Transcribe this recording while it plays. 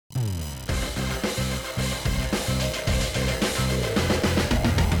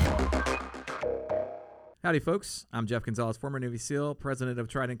Howdy, folks. I'm Jeff Gonzalez, former Navy SEAL, president of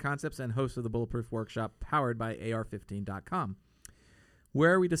Trident Concepts, and host of the Bulletproof Workshop, powered by AR15.com,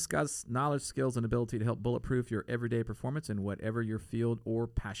 where we discuss knowledge, skills, and ability to help bulletproof your everyday performance in whatever your field or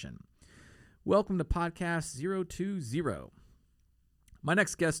passion. Welcome to Podcast 020. My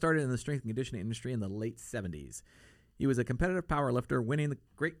next guest started in the strength and conditioning industry in the late 70s. He was a competitive powerlifter, winning the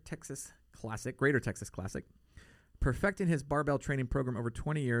Greater Texas Classic, perfecting his barbell training program over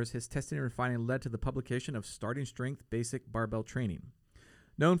 20 years. His testing and refining led to the publication of Starting Strength Basic Barbell Training.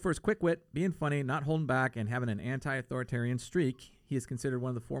 Known for his quick wit, being funny, not holding back, and having an anti-authoritarian streak, he is considered one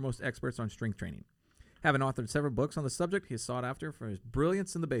of the foremost experts on strength training. Having authored several books on the subject, he is sought after for his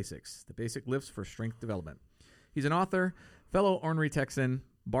brilliance in the basic lifts for strength development. He's an author, fellow ornery Texan,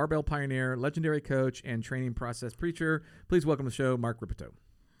 barbell pioneer, legendary coach, and training process preacher. Please welcome to the show, Mark Rippetoe.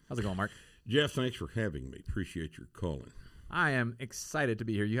 How's it going, Mark? Jeff, thanks for having me. Appreciate your calling. I am excited to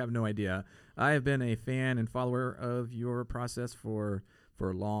be here. You have no idea. I have been a fan and follower of your process for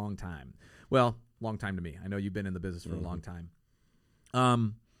a long time. Well, long time to me. I know you've been in the business for a long time.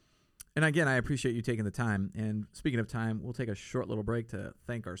 And again, I appreciate you taking the time. And speaking of time, we'll take a short little break to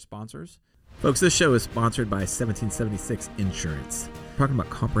thank our sponsors. Folks, this show is sponsored by 1776 Insurance. We're talking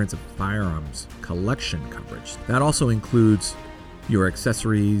about comprehensive firearms collection coverage. That also includes your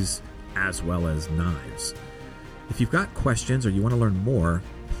accessories as well as knives. If you've got questions or you want to learn more,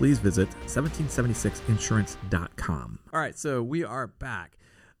 please visit 1776insurance.com. All right, so we are back.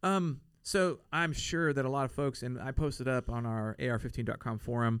 So I'm sure that a lot of folks, and I posted up on our AR15.com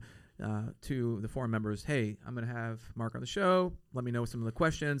forum to the forum members, hey, I'm going to have Mark on the show. Let me know some of the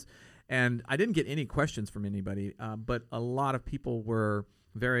questions. And I didn't get any questions from anybody, but a lot of people were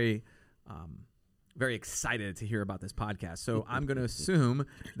very excited to hear about this podcast. So I'm going to assume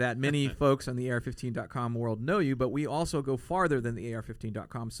that many folks on the AR15.com world know you, but we also go farther than the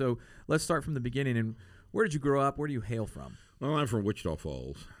AR15.com. So let's start from the beginning. And where did you grow up? Where do you hail from? Well, I'm from Wichita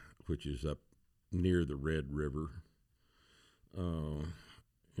Falls, which is up near the Red River, in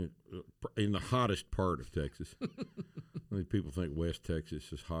the hottest part of Texas. I think people think West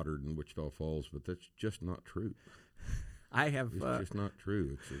Texas is hotter than Wichita Falls, but that's just not true. It's just not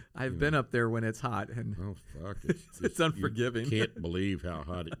true. I've been up there when it's hot, and fuck, it's unforgiving. You can't believe how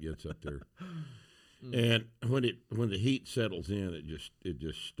hot it gets up there. And when the heat settles in, it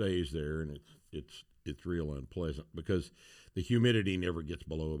just stays there, and it's real unpleasant because the humidity never gets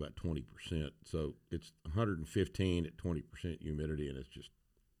below about 20%. So it's 115 at 20% humidity, and it's just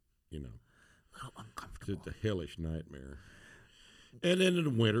a little uncomfortable. It's a hellish nightmare. And then in the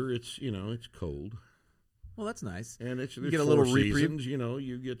winter, it's cold. Well, that's nice. And you get a little seasons,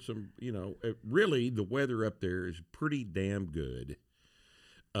 you get some, really the weather up there is pretty damn good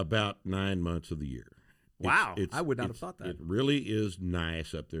about 9 months of the year. Wow. I would not have thought that. It really is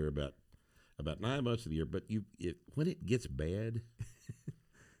nice up there about 9 months of the year, but when it gets bad,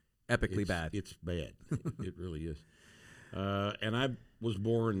 epically bad. It's bad. It really is. And I was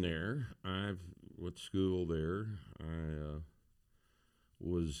born there. I went to school there. I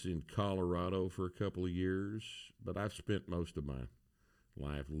was in Colorado for a couple of years, but I've spent most of my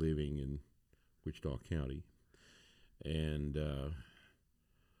life living in Wichita County. And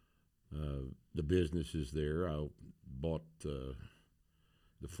the business is there. I bought the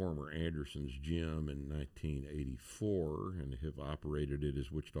former Anderson's gym in 1984 and have operated it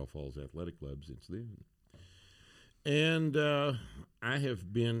as Wichita Falls Athletic Club since then. And I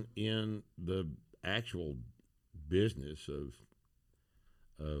have been in the actual business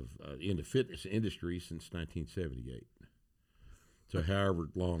in the fitness industry since 1978. So however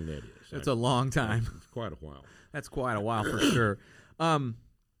long that is. It's a long time. It's quite a while. That's quite a while for sure.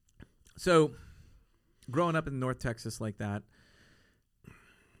 So growing up in North Texas like that,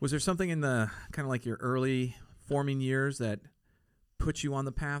 was there something in the kind of like your early forming years that put you on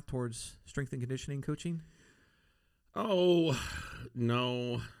the path towards strength and conditioning coaching? Oh,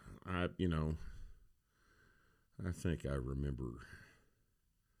 no. I think I remember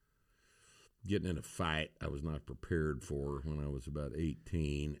getting in a fight I was not prepared for when I was about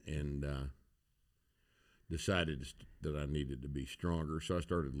 18 and decided that I needed to be stronger. So I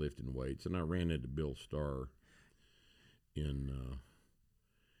started lifting weights, and I ran into Bill Starr in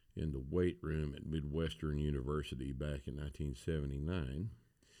the weight room at Midwestern University back in 1979.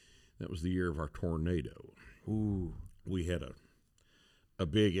 That was the year of our tornado. Ooh. We had a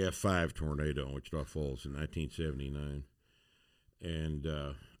big F5 tornado in Wichita Falls in 1979. And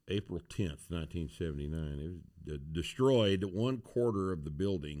April 10th, 1979, it destroyed 1/4 of the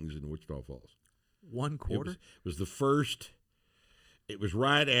buildings in Wichita Falls. 1/4? It was the first. It was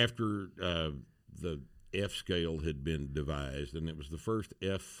right after the F scale had been devised, and it was the first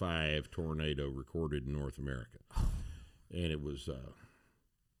F5 tornado recorded in North America. And it was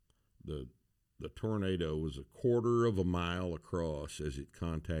the tornado was a quarter of a mile across as it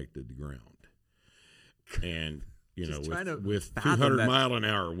contacted the ground, and with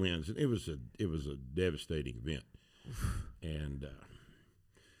 200-mile-an-hour winds, it was a devastating event, and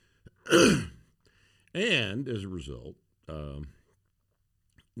and as a result, a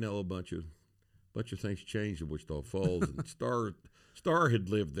bunch of things changed in Wichita Falls, and Starr had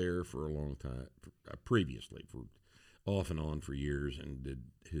lived there for a long time previously, for off and on for years, and did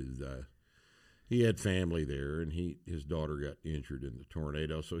he had family there, and his daughter got injured in the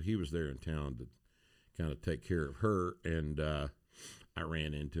tornado, so he was there in town to kind of take care of her, and I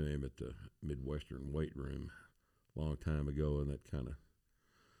ran into him at the Midwestern weight room a long time ago, and that kind of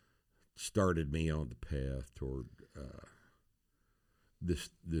started me on the path toward this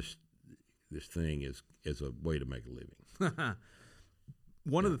thing as a way to make a living.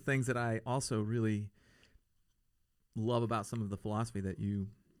 One of the things that I also really love about some of the philosophy that you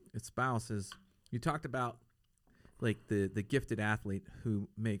espouse is you talked about like the gifted athlete who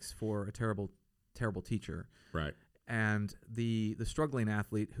makes for a terrible teacher, right? And the struggling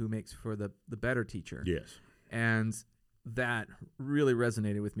athlete who makes for the better teacher. Yes. And that really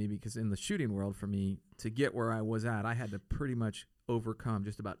resonated with me because in the shooting world, for me to get where I was at, I had to pretty much overcome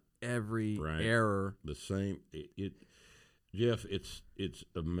just about every error. The same. Jeff, it's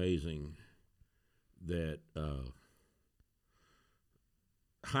amazing that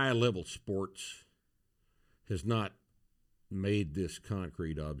high-level sports has not made this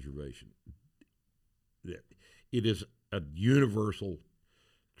concrete observation. It is a universal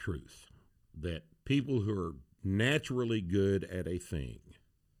truth that people who are naturally good at a thing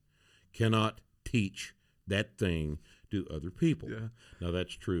cannot teach that thing to other people. Yeah. Now,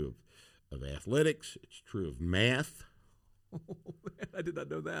 that's true of athletics. It's true of math. Oh, man, I did not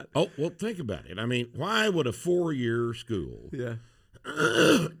know that. Oh, well, think about it. I mean, why would a 4-year school... Yeah.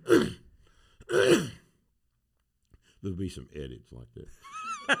 There'll be some edits like that.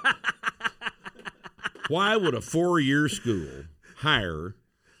 Why would a 4-year school hire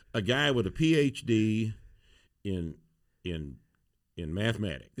a guy with a PhD in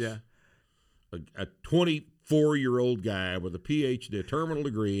mathematics? Yeah. A 24-year-old guy with a PhD, a terminal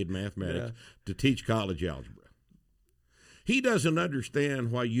degree in mathematics, to teach college algebra. He doesn't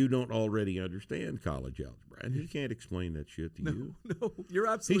understand why you don't already understand college algebra, and he can't explain that shit to you. No, you're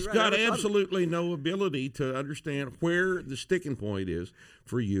absolutely right. He's got absolutely no ability to understand where the sticking point is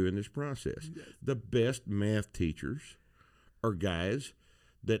for you in this process. Yes. The best math teachers are guys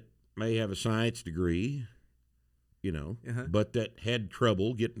that may have a science degree, but that had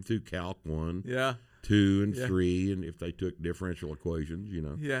trouble getting through Calc 1, 2, and 3, and if they took differential equations,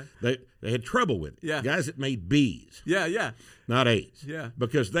 they had trouble with it. Yeah. Guys that made B's. Yeah. Not A's. Yeah.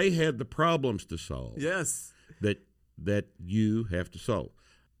 Because they had the problems to solve. Yes. That you have to solve.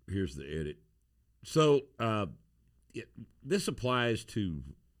 Here's the edit. So this applies to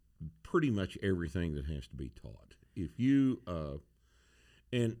pretty much everything that has to be taught. If you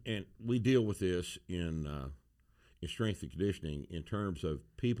and we deal with this in strength and conditioning in terms of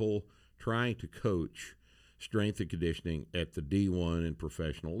people trying to coach strength and conditioning at the D1 and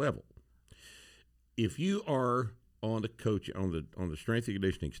professional level. If you are on the strength and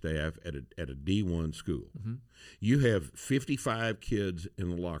conditioning staff at a D1 school, mm-hmm. you have 55 kids in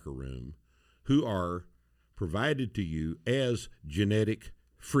the locker room who are provided to you as genetic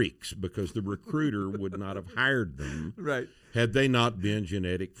freaks because the recruiter would not have hired them had they not been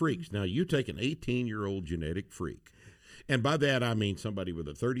genetic freaks. Now, you take an 18-year-old genetic freak, and by that I mean somebody with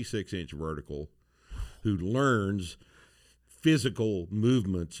a 36-inch vertical who learns physical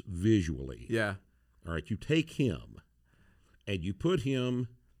movements visually. Yeah. All right, you take him and you put him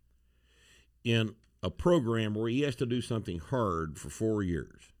in a program where he has to do something hard for 4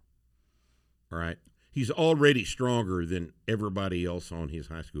 years. All right? He's already stronger than everybody else on his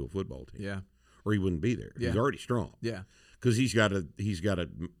high school football team. Yeah. Or he wouldn't be there. Yeah. He's already strong. Yeah. Because he's got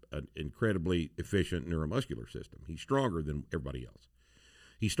an incredibly efficient neuromuscular system. He's stronger than everybody else.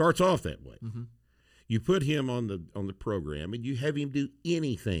 He starts off that way. Mm-hmm. You put him on the program and you have him do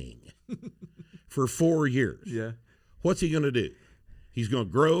anything for 4 years. Yeah. What's he going to do? He's going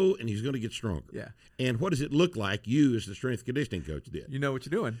to grow and he's going to get stronger. Yeah. And what does it look like you as the strength conditioning coach did? You know what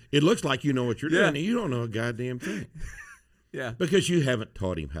you're doing. It looks like you know what you're doing and you don't know a goddamn thing. Yeah. Because you haven't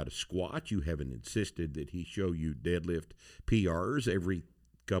taught him how to squat. You haven't insisted that he show you deadlift PRs every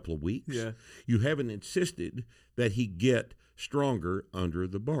couple of weeks. Yeah. You haven't insisted that he get stronger under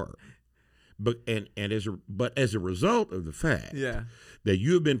the bar. But as a result of the fact that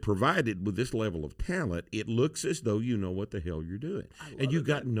you have been provided with this level of talent, it looks as though you know what the hell you're doing, and you've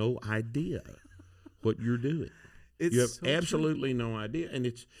got no idea what you're doing. You have so absolutely no idea,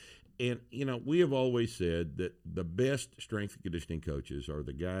 and we have always said that the best strength and conditioning coaches are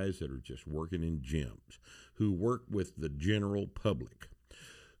the guys that are just working in gyms, who work with the general public,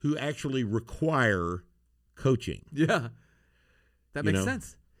 who actually require coaching. Yeah, that makes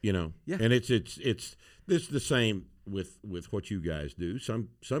sense. And it's the same with what you guys do.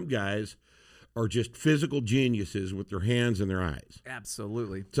 Some guys are just physical geniuses with their hands and their eyes.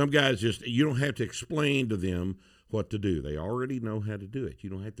 Absolutely. Some guys you don't have to explain to them what to do. They already know how to do it. You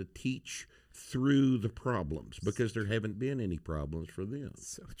don't have to teach through the problems because there haven't been any problems for them.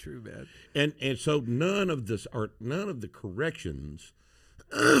 So true, man. And so none of the corrections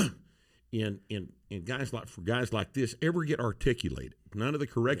in guys like this ever get articulated. None of the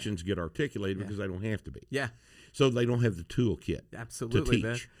corrections get articulated because they don't have to be. Yeah. So they don't have the toolkit to teach.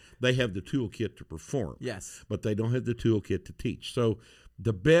 Man. They have the toolkit to perform. Yes. But they don't have the toolkit to teach. So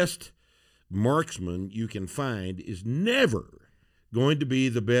the best marksman you can find is never going to be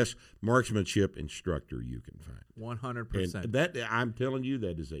the best marksmanship instructor you can find. 100%. And that, I'm telling you,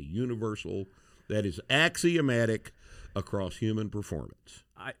 that is a universal, that is axiomatic across human performance.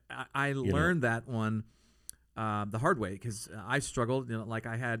 I learned that one the hard way because I struggled.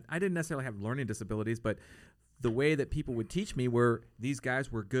 I didn't necessarily have learning disabilities, but the way that people would teach me were these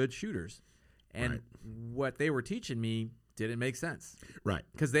guys were good shooters, and what they were teaching me didn't make sense. Right.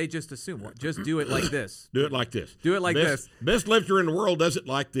 Because they just assume, just do it like this. Do it like this. Do it like this. Best lifter in the world does it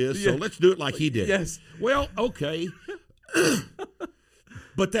like this, so let's do it like he did. Yes. Well, okay.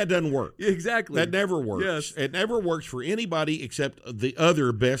 But that doesn't work. Exactly. That never works. Yes. It never works for anybody except the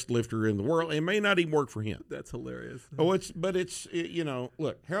other best lifter in the world. It may not even work for him. That's hilarious.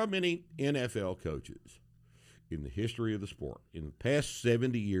 Look, how many NFL coaches in the history of the sport, in the past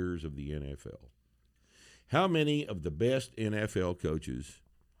 70 years of the NFL, how many of the best NFL coaches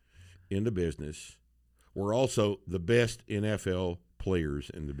in the business were also the best NFL players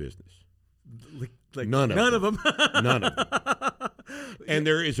in the business? None of them. None of them. And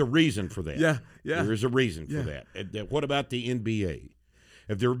there is a reason for that. Yeah. There is a reason for that. And what about the NBA?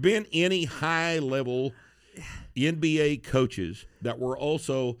 Have there been any high-level NBA coaches that were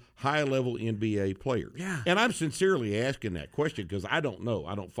also high-level NBA players? Yeah. And I'm sincerely asking that question because I don't know.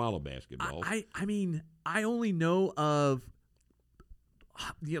 I don't follow basketball. I mean, I only know of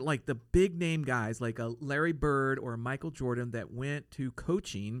like the big-name guys like a Larry Bird or a Michael Jordan that went to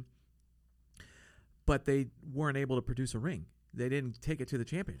coaching, but they weren't able to produce a ring. They didn't take it to the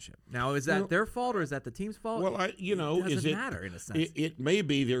championship. Now, is that their fault or is that the team's fault? Well, it doesn't matter in a sense. It may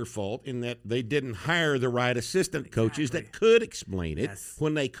be their fault in that they didn't hire the right assistant coaches that could explain it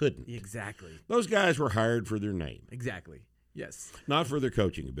when they couldn't. Exactly. Those guys were hired for their name. Exactly. Yes. Not for their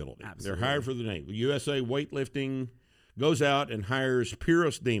coaching ability. Absolutely. They're hired for their name. USA Weightlifting goes out and hires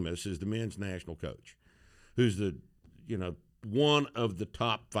Piros Demas as the men's national coach, who's one of the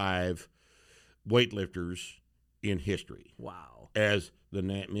top 5 weightlifters in history. Wow. As the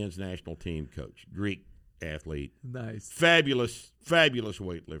men's national team coach. Greek athlete. Nice. Fabulous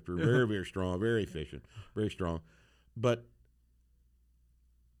weightlifter. Very, very strong. Very efficient. Very strong. But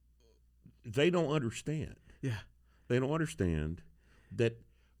they don't understand. Yeah. They don't understand that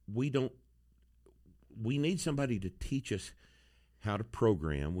we need somebody to teach us how to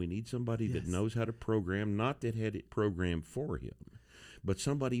program. We need somebody that knows how to program, not that had it programmed for him, but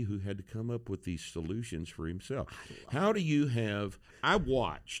somebody who had to come up with these solutions for himself. How do you have – I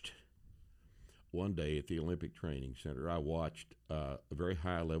watched one day at the Olympic Training Center, I watched a very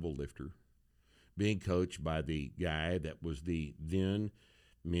high-level lifter being coached by the guy that was the then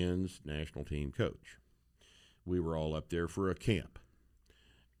men's national team coach. We were all up there for a camp,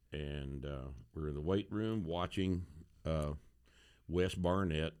 and we're in the weight room watching Wes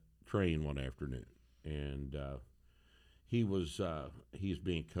Barnett train one afternoon, and he's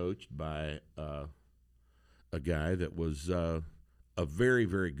being coached by a guy that was a very,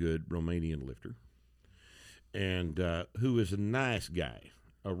 very good Romanian lifter, and who is a nice guy,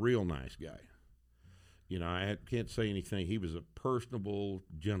 a real nice guy. I can't say anything. He was a personable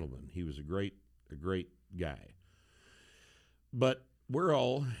gentleman. He was a great guy. But we're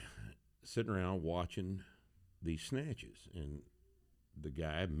all sitting around watching these snatches, and the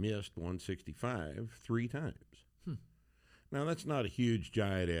guy missed 165 3 times. Now, that's not a huge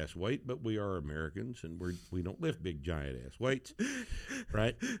giant-ass weight, but we are Americans, and we don't lift big giant-ass weights,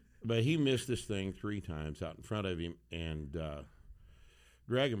 right? But he missed this thing 3 times out in front of him, and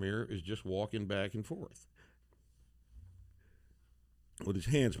Dragomir is just walking back and forth. with his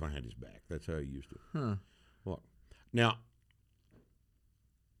hands behind his back. That's how he used to Huh. walk. Now,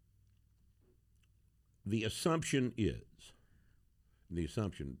 the assumption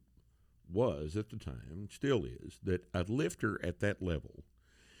was at the time, still is, that a lifter at that level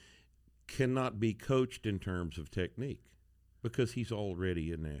cannot be coached in terms of technique because he's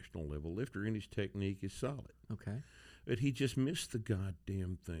already a national level lifter and his technique is solid. Okay. But he just missed the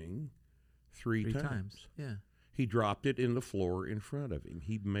goddamn thing three times. Yeah. He dropped it in the floor in front of him.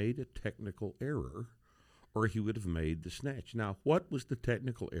 He made a technical error, or he would have made the snatch. Now, what was the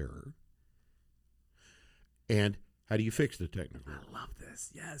technical error? And how do you fix the technical error? I love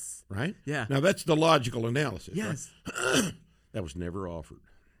this. Yes. Right? Yeah. Now, that's the logical analysis. Yes. Right? That was never offered.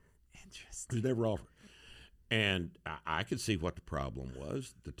 Interesting. It was never offered. And I could see what the problem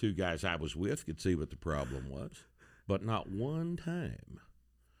was. The two guys I was with could see what the problem was. But not one time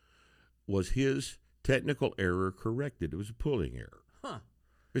was his technical error corrected. It was a pulling error. Huh.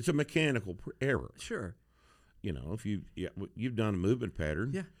 It's a mechanical error. Sure. You know, if you've done a movement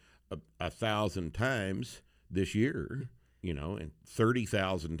pattern Yeah. 1,000 times this year, you know, and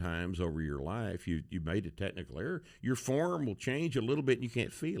 30,000 times over your life, you made a technical error. Your form will change a little bit, and you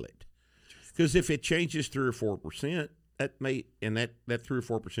can't feel it. Because if it changes 3 or 4%, that 3 or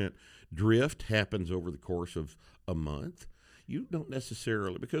 4% drift happens over the course of a month. You don't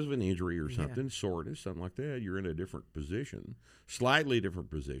necessarily, because of an injury or something, soreness, something like that, you're in a different position, slightly different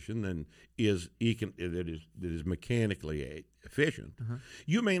position than that is mechanically efficient. Uh-huh.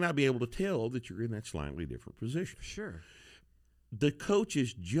 You may not be able to tell that you're in that slightly different position. Sure. The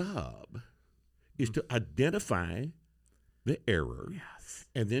coach's job is to identify the error Yes.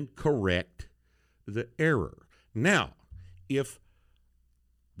 and then correct the error. Now, if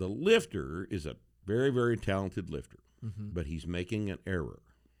the lifter is a very, very talented lifter, but he's making an error,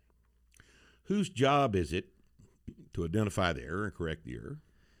 whose job is it to identify the error and correct the error?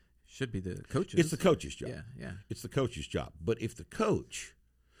 Should be the coaches. It's the coach's job. Yeah. It's the coach's job. But if the coach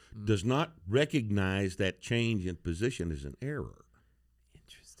does not recognize that change in position as an error,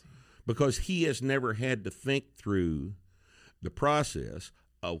 Interesting. because he has never had to think through the process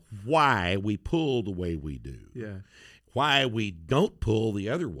of why we pull the way we do, Yeah. why we don't pull the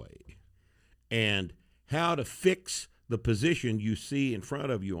other way, and how to fix the position you see in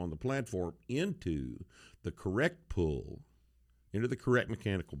front of you on the platform into the correct pull, into the correct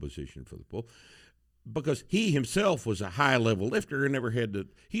mechanical position for the pull. Because he himself was a high-level lifter and never had to,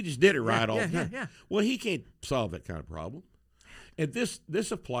 he just did it right all the time. Yeah. Well, he can't solve that kind of problem. And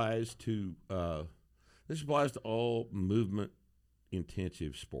this applies to all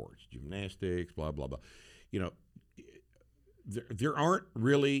movement-intensive sports, gymnastics, blah, blah, blah. You know, there aren't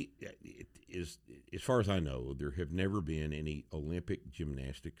really, as far as I know, there have never been any Olympic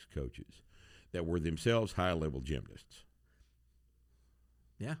gymnastics coaches that were themselves high-level gymnasts.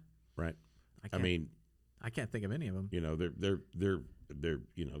 Yeah. Right? I can't think of any of them. You know,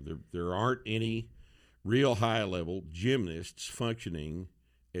 there aren't any real high-level gymnasts functioning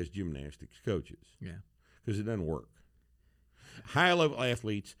as gymnastics coaches. Yeah. Because it doesn't work. High-level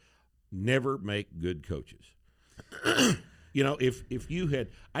athletes never make good coaches. You know, if you had,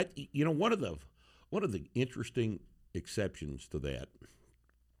 one of the interesting exceptions to that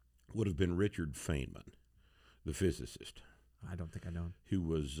would have been Richard Feynman, the physicist. I don't think I know him. Who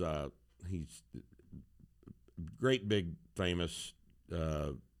was he's great big famous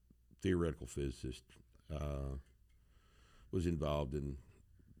theoretical physicist. Was involved in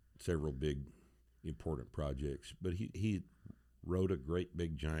several big important projects, but he wrote a great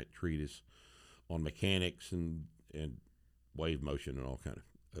big giant treatise on mechanics and wave motion and all kind of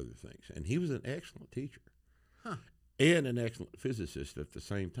other things. And he was an excellent teacher and an excellent physicist at the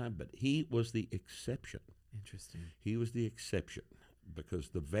same time, but he was the exception. Interesting. He was the exception because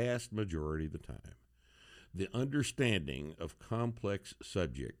the vast majority of the time, the understanding of complex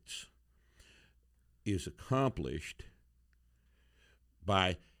subjects is accomplished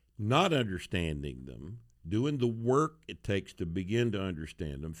by not understanding them, doing the work it takes to begin to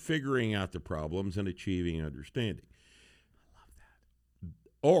understand them, figuring out the problems, and achieving understanding. I love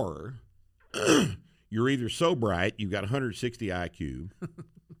that. Or you're either so bright, you've got 160 IQ,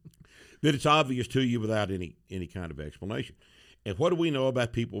 that it's obvious to you without any kind of explanation. And what do we know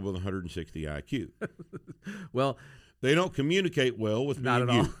about people with 160 IQ? Well, they don't communicate well with me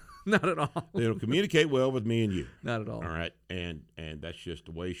and you. Not at all. They don't communicate well with me and you. Not at all. All right, and that's just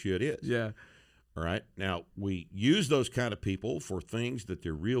the way shit is. Yeah. All right. Now, we use those kind of people for things that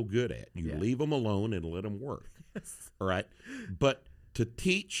they're real good at. You leave them alone and let them work. Yes. All right. But to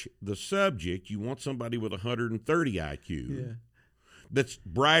teach the subject, you want somebody with 130 IQ that's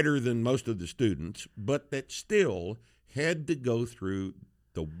brighter than most of the students, but that still had to go through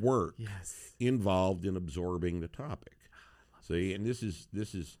the work Yes. involved in absorbing the topic. See, and this is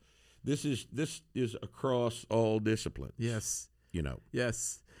across all disciplines. Yes. You know.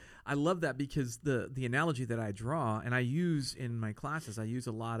 Yes. I love that because the analogy that I draw and I use in my classes, I use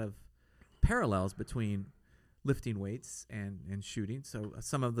a lot of parallels between lifting weights and shooting. So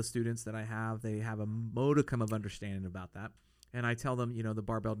some of the students that I have, they have a modicum of understanding about that. And I tell them, the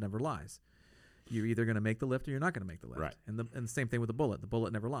barbell never lies. You're either going to make the lift or you're not going to make the lift. Right. And the same thing with the bullet. The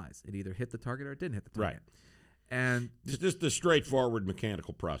bullet never lies. It either hit the target or it didn't hit the target. Right. And it's just the straightforward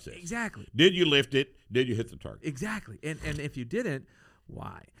mechanical process. Exactly. Did you lift it? Did you hit the target? Exactly. And if you didn't,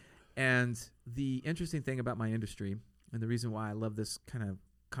 why? And the interesting thing about my industry and the reason why I love this kind of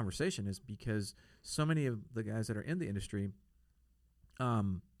conversation is because so many of the guys that are in the industry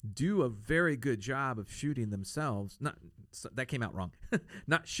do a very good job of shooting themselves. That came out wrong.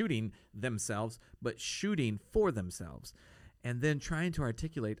 Not shooting themselves, but shooting for themselves. And then trying to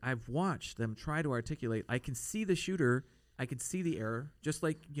articulate. I've watched them try to articulate. I can see the shooter. I can see the error. Just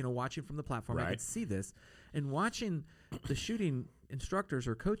like, watching from the platform, right. I can see this. And watching the shooting instructors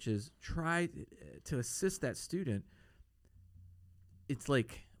or coaches try to assist that student, it's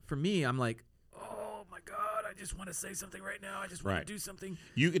like, for me, I'm like, oh my God, I just want to say something right now. I just want to do something.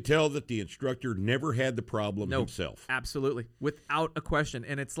 You could tell that the instructor never had the problem himself. Absolutely. Without a question.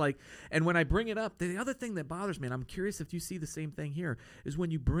 And it's like, and when I bring it up, the other thing that bothers me, and I'm curious if you see the same thing here, is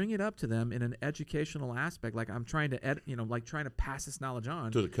when you bring it up to them in an educational aspect, like I'm trying to, like trying to pass this knowledge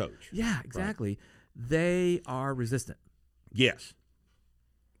on. To the coach. Yeah, exactly. Right. They are resistant. Yes.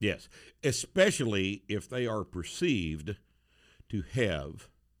 Yes. Especially if they are perceived to have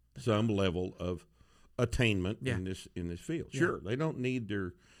some level of attainment in this field. Sure, they don't need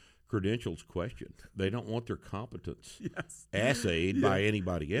their credentials questioned. They don't want their competence assayed by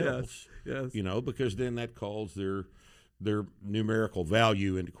anybody else. Yes. Because then that calls their numerical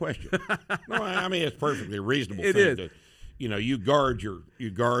value into question. No, I mean it's perfectly reasonable. It thing is. You guard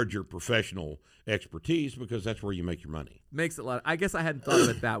your professional expertise because that's where you make your money. Makes it a lot. I guess I hadn't thought of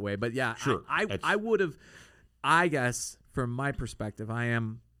it that way, but yeah, sure. I would have. I guess from my perspective, I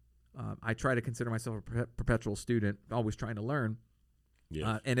am. I try to consider myself a perpetual student, always trying to learn.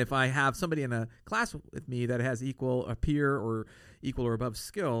 Yes. And if I have somebody in a class with me that has a peer or equal or above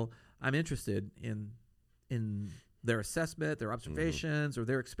skill, I'm interested in their assessment, their observations, or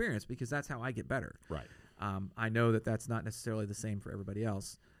their experience because that's how I get better. Right. I know that that's not necessarily the same for everybody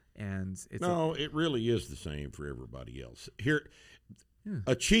else, and it really is the same for everybody else. Here,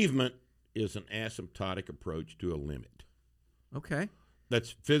 achievement is an asymptotic approach to a limit. Okay. That's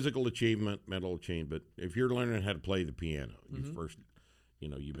physical achievement, mental achievement. If you're learning how to play the piano,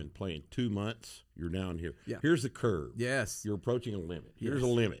 you've been playing 2 months, you're down here. Yeah. Here's the curve. Yes. You're approaching a limit. Here's a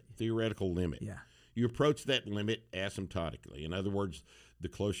limit, theoretical limit. Yeah. You approach that limit asymptotically. In other words, the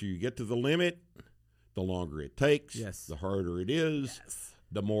closer you get to the limit, the longer it takes, the harder it is,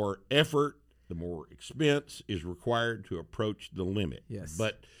 the more effort, the more expense is required to approach the limit. Yes.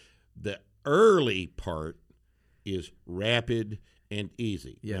 But the early part is rapid and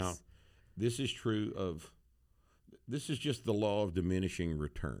easy. Yes. Now, this is just the law of diminishing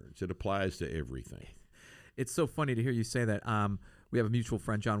returns. It applies to everything. It's so funny to hear you say that. We have a mutual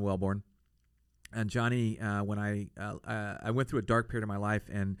friend, John Wellborn, and Johnny, when I went through a dark period of my life,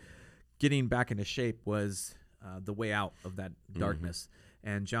 and getting back into shape was the way out of that darkness.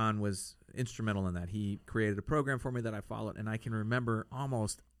 And John was instrumental in that. He created a program for me that I followed, and I can remember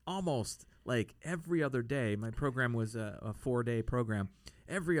almost like every other day. My program was a 4-day program.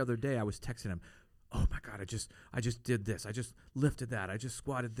 Every other day I was texting him, oh my God, I just did this. I just lifted that. I just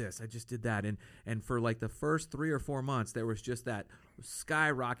squatted this. I just did that. And for like the first 3 or 4 months, there was just that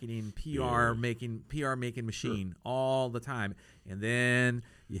skyrocketing PR making machine all the time. And then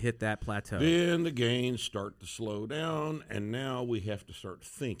you hit that plateau. Then the gains start to slow down, and now we have to start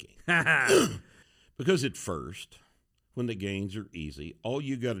thinking. Because at first, when the gains are easy, all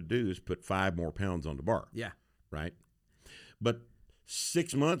you got to do is put 5 more pounds on the bar. Yeah. Right? But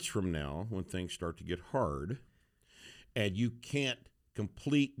 6 months from now, when things start to get hard, and you can't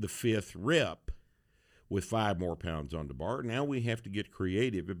complete the 5th rep with 5 more pounds on the bar, now we have to get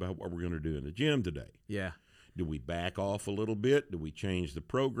creative about what we're going to do in the gym today. Yeah. Do we back off a little bit? Do we change the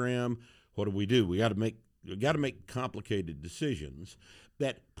program? What do? We got to make complicated decisions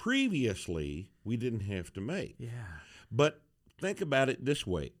that previously we didn't have to make. Yeah. But think about it this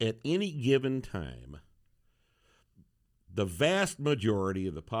way. At any given time, the vast majority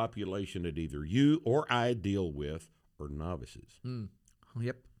of the population that either you or I deal with are novices.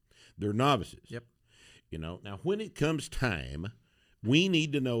 Yep. They're novices. Yep. Now when it comes time We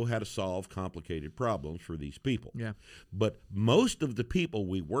need to know how to solve complicated problems for these people. Yeah. But most of the people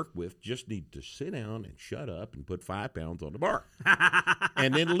we work with just need to sit down and shut up and put 5 pounds on the bar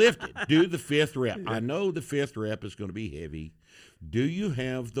and then lift it. Do the 5th rep. I know the 5th rep is going to be heavy. Do you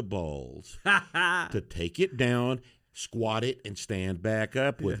have the balls to take it down, squat it, and stand back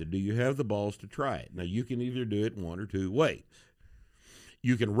up with it? Do you have the balls to try it? Now, you can either do it one or two ways.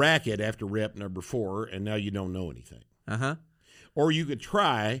 You can rack it after rep number 4, and now you don't know anything. Uh-huh. Or you could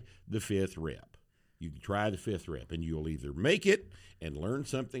try the 5th rep. You can try the 5th rep, and you'll either make it and learn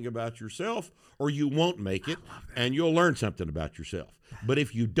something about yourself, or you won't make it, and you'll learn something about yourself. But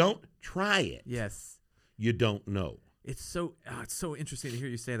if you don't try it, you don't know. It's so interesting to hear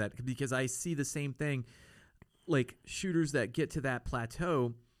you say that, because I see the same thing. Like, shooters that get to that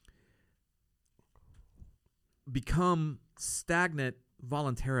plateau become stagnant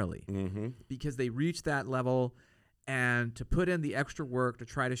voluntarily because they reach that level, and to put in the extra work to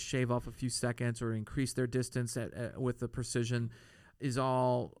try to shave off a few seconds or increase their distance with the precision is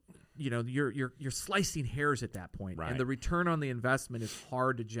all, you're slicing hairs at that point. Right. And the return on the investment is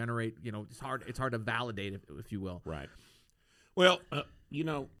hard to generate. It's hard to validate, if you will. Right. Well,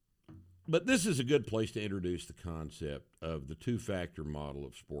 but this is a good place to introduce the concept of the 2-factor model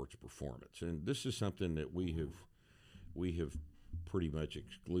of sports performance. And this is something that we have pretty much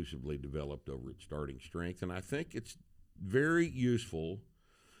exclusively developed over at Starting Strength, and I think it's very useful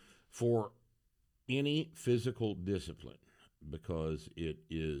for any physical discipline because it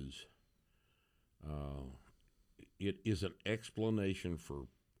is an explanation for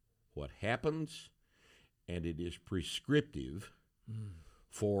what happens, and it is prescriptive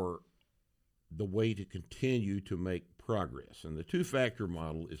for the way to continue to make progress. And the 2-factor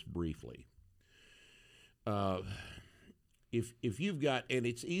model is briefly, if you've got, and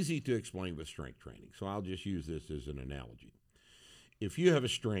it's easy to explain with strength training, so I'll just use this as an analogy. If you have a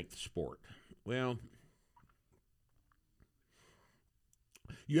strength sport, well,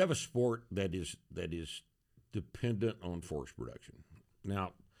 you have a sport that is dependent on force production.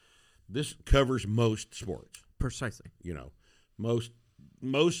 Now, this covers most sports. Precisely. Most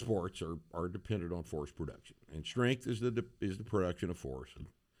sports are dependent on force production, and strength is the production of force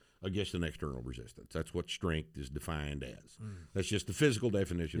against an external resistance. That's what strength is defined as. That's just the physical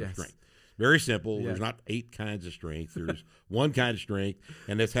definition of strength. Very simple. There's not 8 kinds of strength. There's one kind of strength,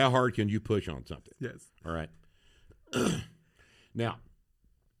 and that's how hard can you push on something. Yes. All right. Now,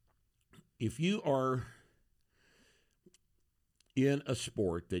 if you are in a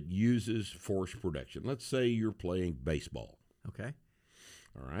sport that uses force production, let's say you're playing baseball. Okay.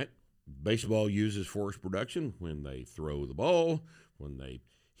 All right. Baseball uses force production when they throw the ball, when they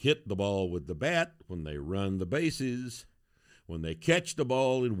hit the ball with the bat, when they run the bases, when they catch the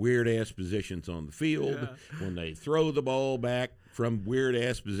ball in weird-ass positions on the field, when they throw the ball back from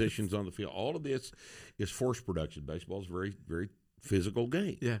weird-ass positions on the field. All of this is force production. Baseball is a very, very physical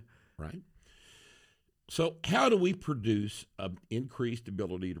game. Yeah. Right? So how do we produce an increased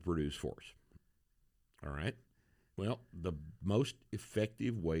ability to produce force? All right. Well, the most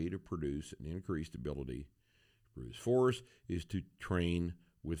effective way to produce an increased ability to produce force is to train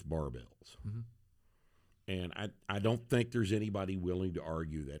with barbells. And I don't think there's anybody willing to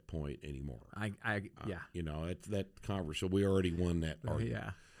argue that point anymore. It's that conversation. So we already won that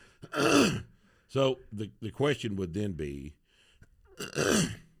argument. So the question would then be,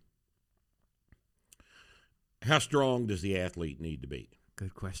 how strong does the athlete need to be?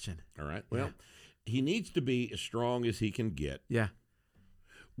 Good question. All right. Well, he needs to be as strong as he can get. Yeah.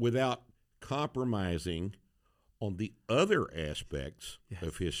 Without compromising on the other aspects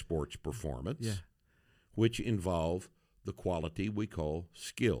of his sports performance, which involve the quality we call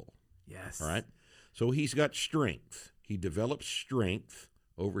skill. Yes. All right? So he's got strength. He develops strength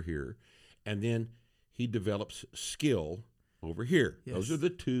over here, and then he develops skill over here. Yes. Those are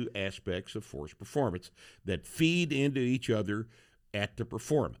the 2 aspects of force performance that feed into each other at the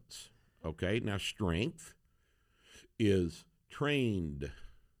performance. Okay? Now, strength is trained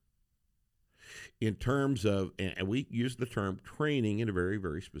in terms of, and we use the term training in a very,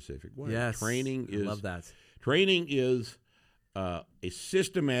 very specific way. Yes, I love that. Training is a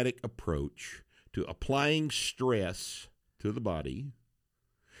systematic approach to applying stress to the body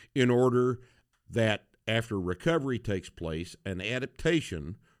in order that after recovery takes place, an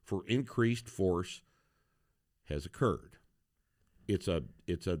adaptation for increased force has occurred. It's a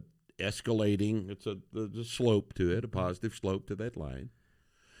escalating, it's a slope to it, a positive slope to that line.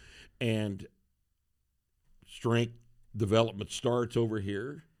 And strength development starts over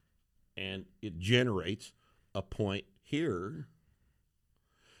here, and it generates a point here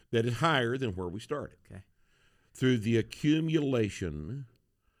that is higher than where we started. Okay. through the accumulation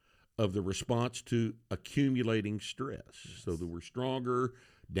of the response to accumulating stress, so that we're stronger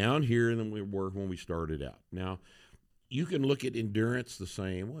down here than we were when we started out. Now, you can look at endurance the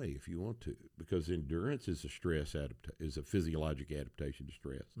same way if you want to, because endurance is a physiologic adaptation to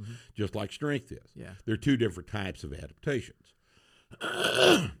stress, just like strength is. Yeah. There are two different types of adaptations.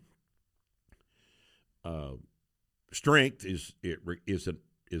 Strength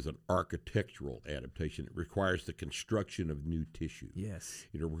is an architectural adaptation. It requires the construction of new tissue. Yes.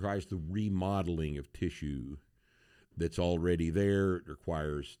 It requires the remodeling of tissue that's already there. It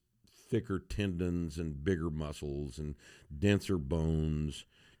requires thicker tendons and bigger muscles and denser bones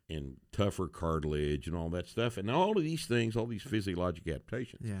and tougher cartilage and all that stuff. And all of these things, all these physiologic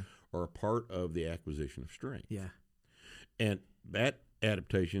adaptations, are a part of the acquisition of strength. Yeah. And that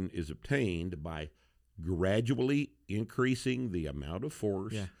adaptation is obtained by gradually increasing the amount of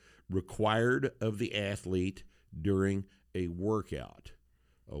force required of the athlete during a workout.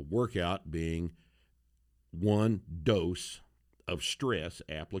 A workout being one dose of stress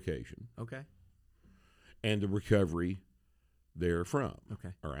application. Okay. And the recovery therefrom.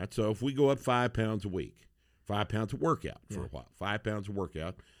 Okay. All right. So if we go up 5 pounds a week, 5 pounds of workout for a while, 5 pounds of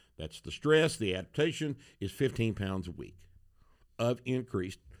workout, that's the stress. The adaptation is 15 pounds a week of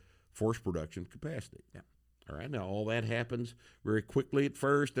increased force production capacity. Yeah. All right. Now, all that happens very quickly at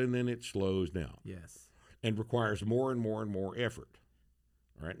first, and then it slows down. Yes. And requires more and more and more effort.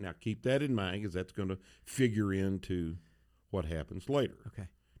 All right. Now, keep that in mind, because that's going to figure into what happens later. Okay.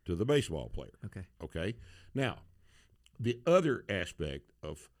 To the baseball player. Okay. Okay. Now, the other aspect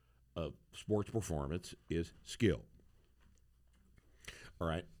of sports performance is skill. All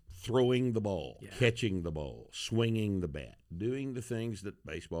right. Throwing the ball, catching the ball, swinging the bat, doing the things that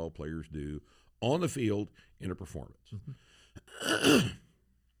baseball players do on the field in a performance.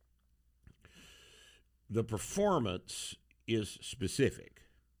 The performance is specific.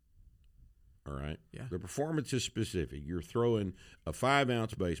 All right? Yeah. The performance is specific. You're throwing a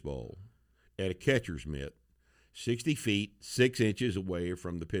 5-ounce baseball at a catcher's mitt 60 feet, 6 inches away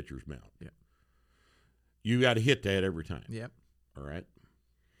from the pitcher's mound. Yeah. You got to hit that every time. Yep. All right?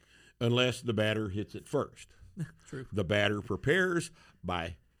 Unless the batter hits it first. True. The batter prepares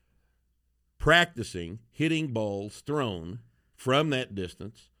by practicing hitting balls thrown from that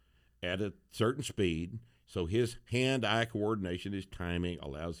distance at a certain speed, so his hand-eye coordination, his timing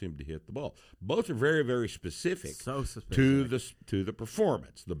allows him to hit the ball. Both are very, very specific, to the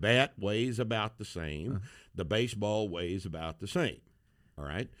performance. The bat weighs about the same. The baseball weighs about the same. All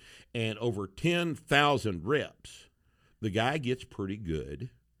right? And over 10,000 reps, the guy gets pretty good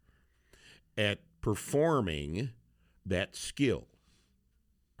at performing that skill.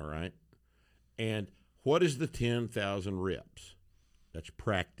 All right? And what is the 10,000 reps? That's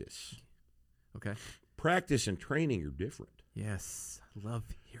practice. Okay. Practice and training are different. Yes. I love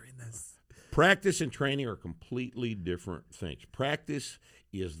hearing this. Practice and training are completely different things. Practice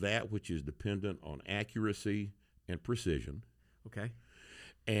is that which is dependent on accuracy and precision. Okay.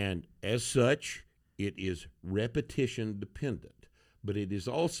 And as such, it is repetition dependent, but it is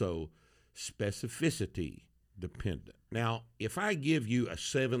also specificity dependent. Now, if I give you a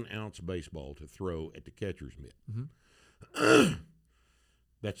 7-ounce baseball to throw at the catcher's mitt,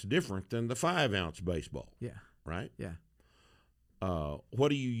 that's different than the 5-ounce baseball. Yeah. Right? Yeah.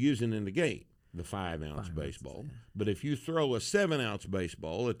 What are you using in the game? The 5-ounce baseball. Yeah. But if you throw a 7-ounce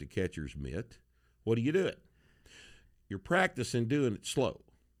baseball at the catcher's mitt, what do you do it? You're practicing doing it slow.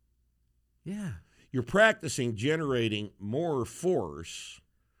 Yeah. You're practicing generating more force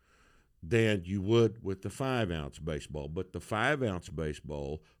than you would with the 5-ounce baseball. But the 5-ounce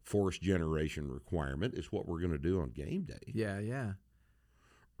baseball force generation requirement is what we're going to do on game day. Yeah, yeah.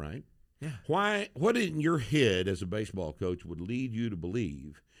 Right? Yeah. What in your head as a baseball coach would lead you to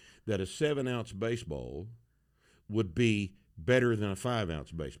believe that a 7-ounce baseball would be better than a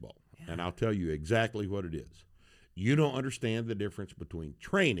 5-ounce baseball? Yeah. And I'll tell you exactly what it is. You don't understand the difference between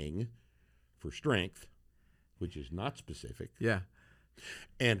training for strength, which is not specific,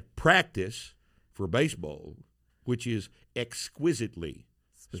 and practice for baseball, which is exquisitely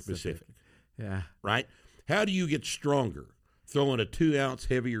specific. Yeah. Right? How do you get stronger? Throwing a 2-ounce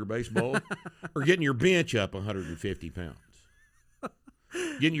heavier baseball or getting your bench up 150 pounds?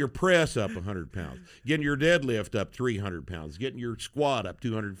 Getting your press up 100 pounds? Getting your deadlift up 300 pounds? Getting your squat up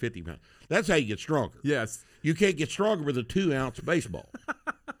 250 pounds? That's how you get stronger. Yes. You can't get stronger with a 2-ounce baseball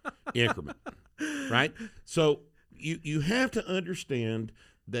increment, right? So you have to understand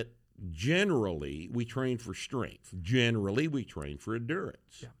that generally we train for strength. Generally we train for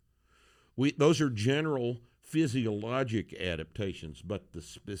endurance. Yeah. Those are general physiologic adaptations, but the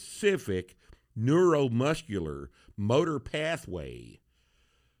specific neuromuscular motor pathway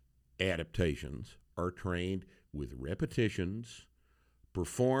adaptations are trained with repetitions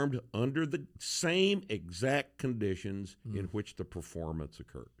performed under the same exact conditions in which the performance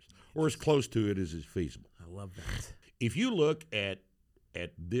occurs, or as close to it as is feasible. I love that. If you look at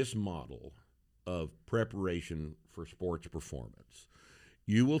this model of preparation for sports performance,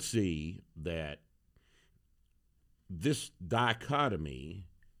 you will see that this dichotomy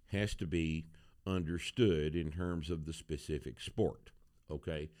has to be understood in terms of the specific sport,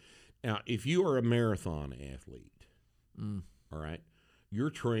 okay? Now, if you are a marathon athlete, all right, your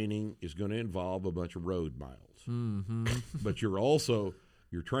training is going to involve a bunch of road miles. But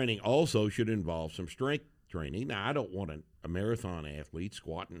your training also should involve some strength training. Now, I don't want a marathon athlete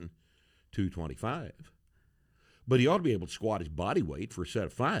squatting 225, but he ought to be able to squat his body weight for a set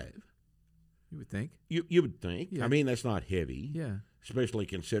of 5. You would think. You would think. Yeah. I mean, that's not heavy. Yeah. Especially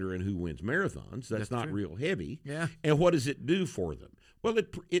considering who wins marathons. That's not true. real heavy. Yeah. And what does it do for them? Well,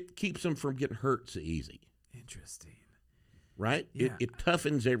 it keeps them from getting hurt so easy. Interesting. Right? Yeah. It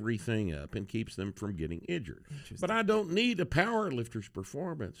toughens everything up and keeps them from getting injured. But I don't need a power lifter's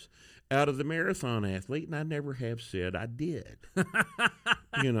performance out of the marathon athlete, and I never have said I did.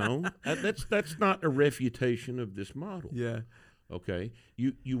 You know, that's not a refutation of this model. Yeah. Okay?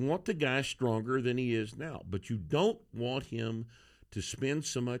 You want the guy stronger than he is now, but you don't want him to spend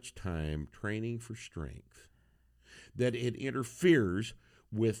so much time training for strength that it interferes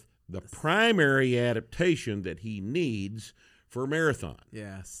with the primary adaptation that he needs for a marathon.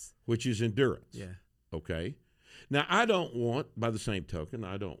 Yes. Which is endurance. Yeah. Okay? Now, by the same token,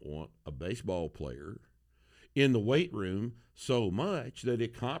 I don't want a baseball player in the weight room so much that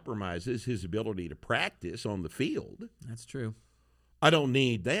it compromises his ability to practice on the field. That's true. I don't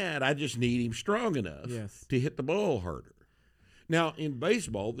need that. I just need him strong enough to hit the ball harder. Now, in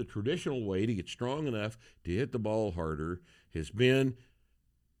baseball, the traditional way to get strong enough to hit the ball harder has been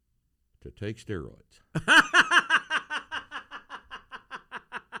to take steroids.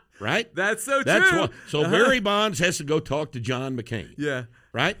 Right? That's so true. So Barry Bonds has to go talk to John McCain. Yeah.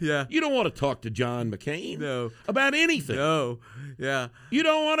 Right? Yeah. You don't want to talk to John McCain about anything. No. Yeah. You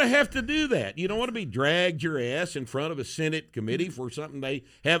don't want to have to do that. You don't want to be dragged your ass in front of a Senate committee for something they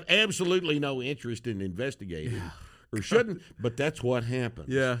have absolutely no interest in investigating. Or shouldn't, but that's what happens.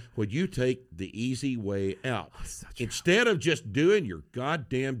 Yeah. When you take the easy way out. Instead of just doing your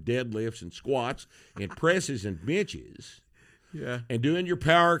goddamn deadlifts and squats and presses and benches, and doing your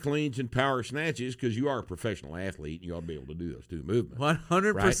power cleans and power snatches, because you are a professional athlete and you ought to be able to do those two movements.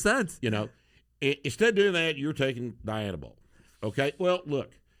 100%. Right? You know, instead of doing that, you're taking Dianabol. Okay? Well,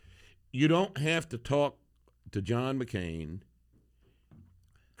 look, you don't have to talk to John McCain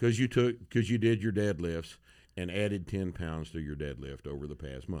because you did your deadlifts and added 10 pounds to your deadlift over the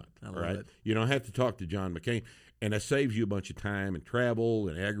past month. I love it. You don't have to talk to John McCain, and that saves you a bunch of time and travel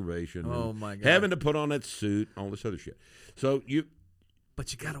and aggravation. Oh, my God. Having to put on that suit, all this other shit. But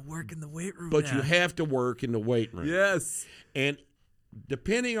you got to work in the weight room. But you have to work in the weight room. Yes. And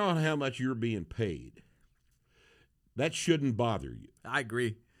depending on how much you're being paid, that shouldn't bother you. I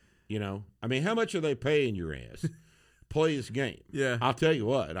agree. You know, I mean, how much are they paying your ass? Play this game. Yeah. I'll tell you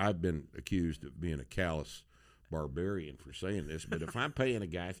what, I've been accused of being a callous barbarian for saying this, but if I'm paying a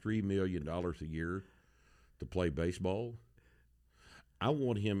guy $3 million a year to play baseball, I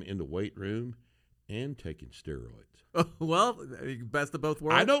want him in the weight room and taking steroids. Well, best of both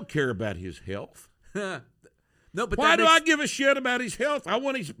worlds. I don't care about his health. No, but why do I give a shit about his health? I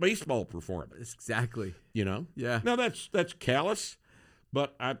want his baseball performance. Exactly. You know? Yeah. Now that's callous,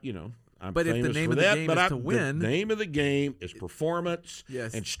 but I'm but famous if the name for of the that, game but is to win, the name of the game is performance,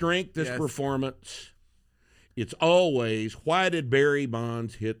 and strength is performance. It's always, why did Barry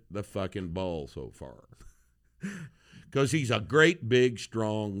Bonds hit the fucking ball so far? Because he's a great, big,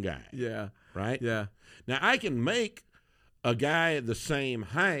 strong guy. Yeah. Right? Yeah. Now, I can make a guy the same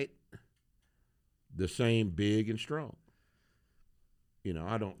height, the same big and strong. You know,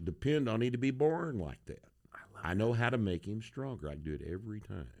 I don't depend on him to be born like that. I know how to make him stronger. I can do it every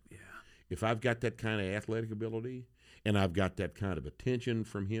time. Yeah. If I've got that kind of athletic ability and I've got that kind of attention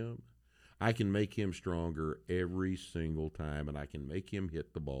from him, I can make him stronger every single time, and I can make him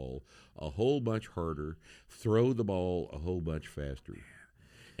hit the ball a whole bunch harder, throw the ball a whole bunch faster,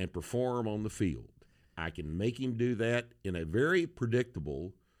 and perform on the field. I can make him do that in a very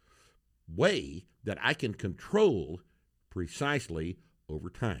predictable way that I can control precisely over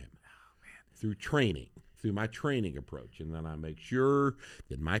time through training, through my training approach. And then I make sure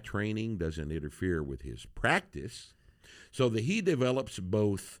that my training doesn't interfere with his practice so that he develops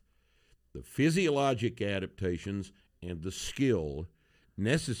both the physiologic adaptations and the skill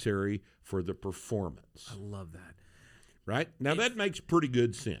necessary for the performance. I love that. Right? Now, that makes pretty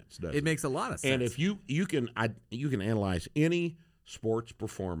good sense, doesn't it? It makes a lot of sense. And if you can analyze any sports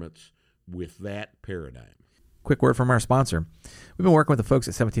performance with that paradigm. Quick word from our sponsor. We've been working with the folks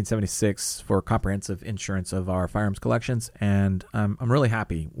at 1776 for comprehensive insurance of our firearms collections, and I'm really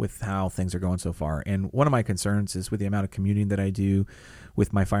happy with how things are going so far. And one of my concerns is with the amount of commuting that I do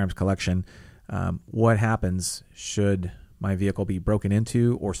with my firearms collection. What happens should my vehicle be broken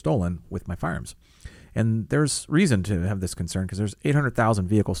into or stolen with my firearms? And there's reason to have this concern because there's 800,000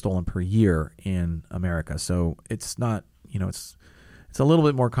 vehicles stolen per year in America. So it's not, it's a little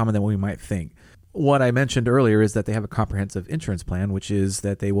bit more common than we might think. What I mentioned earlier is that they have a comprehensive insurance plan, which is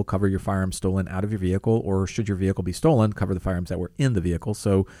that they will cover your firearms stolen out of your vehicle, or should your vehicle be stolen, cover the firearms that were in the vehicle.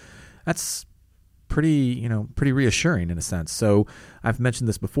 So that's pretty reassuring in a sense. So I've mentioned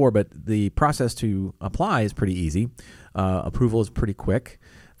this before, but the process to apply is pretty easy. Approval is pretty quick.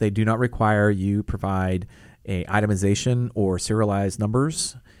 They do not require you provide a itemization or serialized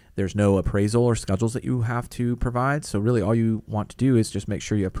numbers. There's no appraisal or schedules that you have to provide. So really all you want to do is just make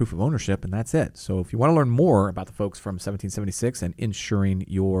sure you have proof of ownership, and that's it. So if you want to learn more about the folks from 1776 and insuring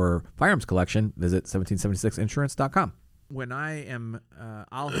your firearms collection, visit 1776insurance.com. When I am,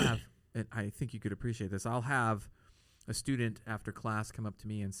 I'll have, and I think you could appreciate this, I'll have a student after class come up to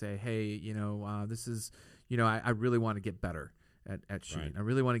me and say, hey, this is, I really want to get better at shooting. Right. I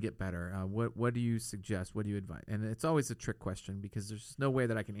really want to get better. What do you suggest? What do you advise? And it's always a trick question because there's no way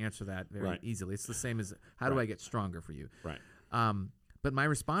that I can answer that very easily. It's the same as how do I get stronger for you? Right. But my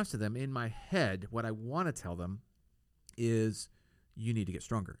response to them in my head, what I want to tell them is you need to get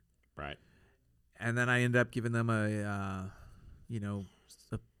stronger. Right. And then I end up giving them a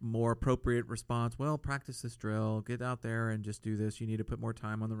more appropriate response. Well, practice this drill, get out there and just do this. You need to put more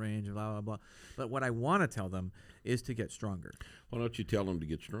time on the range, blah, blah, blah. But what I want to tell them is to get stronger. Why don't you tell them to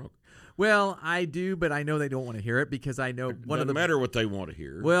get stronger? Well, I do, but I know they don't want to hear it because I know one of the matter what they want to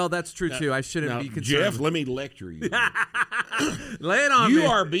hear. Well, that's true too. I shouldn't be concerned. Jeff, let me lecture you. Lay it on me. You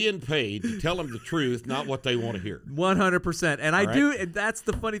are being paid to tell them the truth, not what they want to hear. 100%. And I do, and that's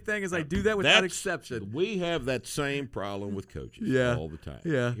the funny thing is I do that without exception. We have that same problem with coaches all the time.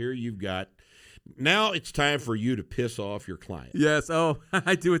 Yeah. Here you've got, now it's time for you to piss off your client. Yes. Oh,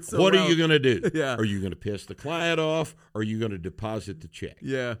 I do it so What well. are you going to do? Yeah. Are you going to piss the client off, or are you going to deposit the check?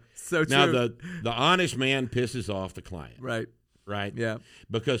 Yeah. So true. Now, the honest man pisses off the client. Right. Right? Yeah.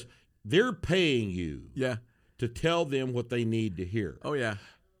 Because they're paying you Yeah. to tell them what they need to hear. Oh, yeah.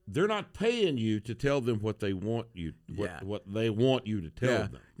 They're not paying you to tell them what they want you what they want you to tell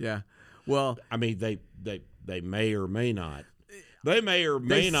them. Yeah. Well, I mean, they may or may not. They may or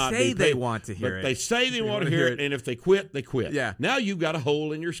may not say be they paid, want to hear but it. They say they want to hear it, and if they quit, they quit. Yeah. Now you've got a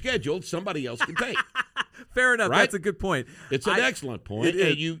hole in your schedule somebody else can take. Fair enough. Right? That's a good point. It's an excellent point. It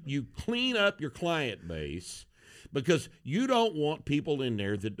And is. you clean up your client base because you don't want people in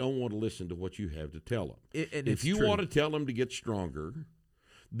there that don't want to listen to what you have to tell them. If you want to tell them to get stronger,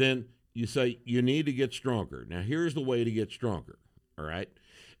 then you say you need to get stronger. Now, here's the way to get stronger, all right?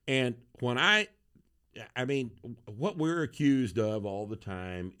 And when I mean, what we're accused of all the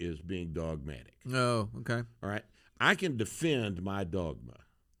time is being dogmatic. Oh, okay. All right? I can defend my dogma.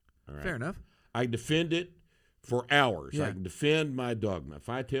 All right? Fair enough. I defend it for hours. Yeah. I can defend my dogma. If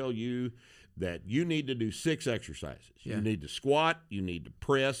I tell you that you need to do 6 exercises, you need to squat, you need to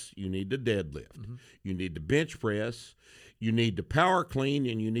press, you need to deadlift, you need to bench press, you need to power clean,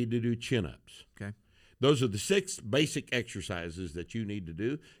 and you need to do chin-ups. Okay. Those are the 6 basic exercises that you need to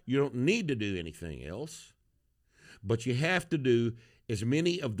do. You don't need to do anything else, but you have to do as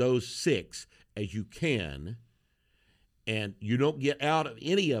many of those 6 as you can, and you don't get out of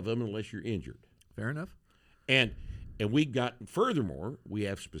any of them unless you're injured. Fair enough. And we've got, furthermore, we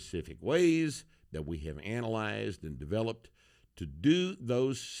have specific ways that we have analyzed and developed to do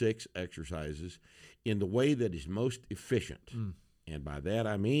those 6 exercises in the way that is most efficient. And by that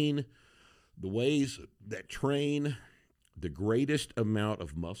I mean the ways that train the greatest amount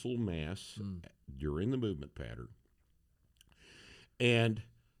of muscle mass during the movement pattern, and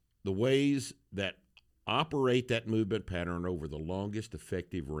the ways that operate that movement pattern over the longest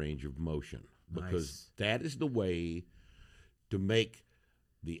effective range of motion, because that is the way to make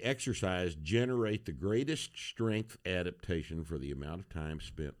the exercise generate the greatest strength adaptation for the amount of time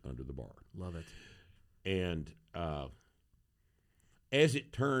spent under the bar. Love it. And as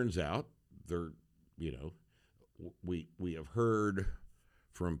it turns out, we have heard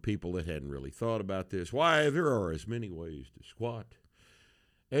from people that hadn't really thought about this, why there are as many ways to squat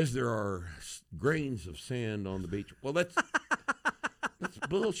as there are grains of sand on the beach. Well, that's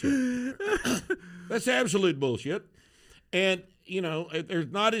bullshit. That's absolute bullshit. And,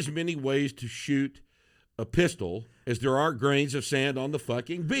 there's not as many ways to shoot a pistol as there are grains of sand on the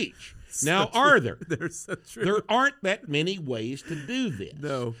fucking beach. Now, are there? They're so true. There aren't that many ways to do this.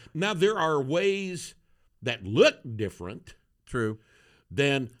 No. Now, there are ways that look different True.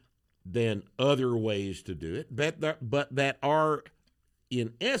 than other ways to do it, but that are,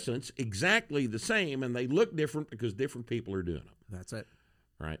 in essence, exactly the same, and they look different because different people are doing them. That's it.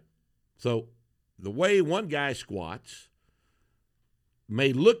 Right? So the way one guy squats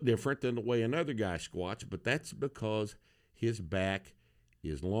may look different than the way another guy squats, but that's because his back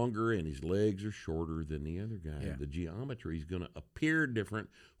is longer and his legs are shorter than the other guy. Yeah. The geometry is going to appear different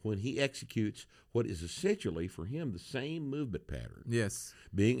when he executes what is essentially for him the same movement pattern. Yes.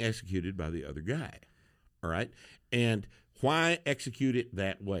 Being executed by the other guy. All right? And why execute it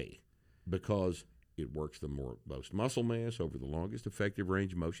that way? Because it works the most muscle mass over the longest effective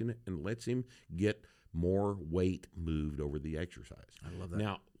range of motion and lets him get more weight moved over the exercise. I love that.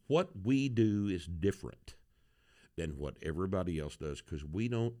 Now, what we do is different than what everybody else does because we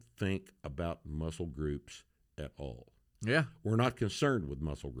don't think about muscle groups at all. Yeah. We're not concerned with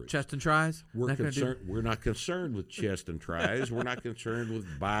muscle groups. Chest and tries. We're not concerned with chest and tries. We're not concerned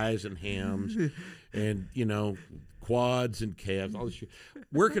with buys and hams and, quads and calves, all this shit.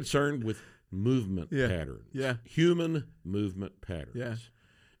 We're concerned with movement patterns. Yeah. Human movement patterns. Yeah.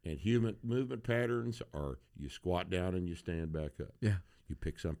 And human movement patterns are you squat down and you stand back up. Yeah. You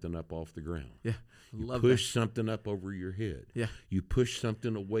pick something up off the ground. Yeah. You Love push something up over your head. Yeah. You push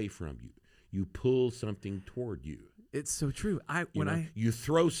something away from you. You pull something toward you. It's so true. You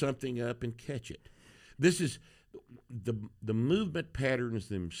throw something up and catch it. This is the movement patterns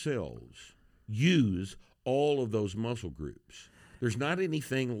themselves use all of those muscle groups. There's not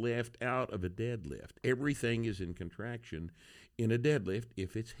anything left out of a deadlift. Everything is in contraction in a deadlift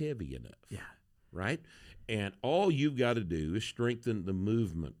if it's heavy enough. Yeah. Right? And all you've got to do is strengthen the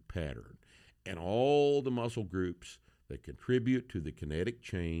movement pattern. And all the muscle groups that contribute to the kinetic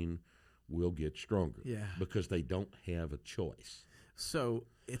chain will get stronger. Yeah. Because they don't have a choice. So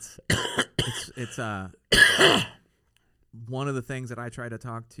it's one of the things that I try to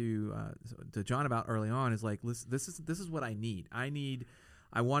talk to John about early on is like, listen, this is what I need.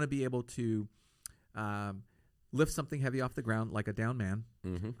 I want to be able to lift something heavy off the ground like a down man.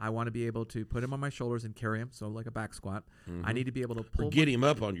 Mm-hmm. I want to be able to put him on my shoulders and carry him, so like a back squat. Mm-hmm. I need to be able to pull. Or get him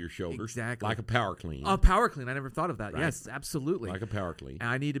up on your shoulders. Exactly. Like a power clean. Oh, power clean. I never thought of that. Right. Yes, absolutely. Like a power clean. And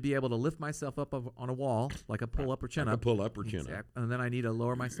I need to be able to lift myself up on a wall, like a pull-up or chin-up. Like a pull-up or chin-up. And then I need to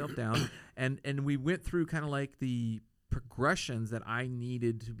lower myself down. And we went through kind of like the progressions that I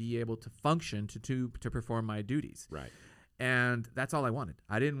needed to be able to function to perform my duties. Right. And that's all I wanted.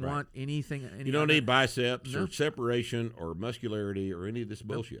 I didn't want anything. You don't need biceps or separation or muscularity or any of this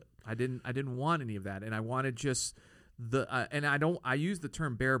bullshit. I didn't want any of that, and I wanted just the. And I use the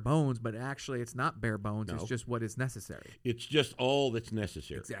term bare bones, but actually it's not bare bones. No. It's just what is necessary. It's just all that's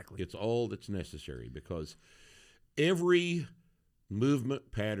necessary. Exactly. It's all that's necessary because every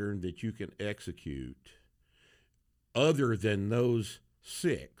movement pattern that you can execute, other than those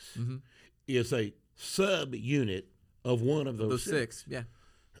 6, is a sub-unit of one of those six. Yeah.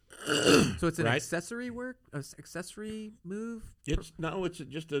 So it's an accessory move. It's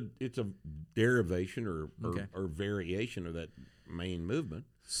just a derivation or variation of that main movement.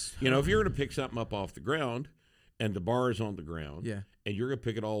 So, if you're going to pick something up off the ground and the bar is on the ground, and you're going to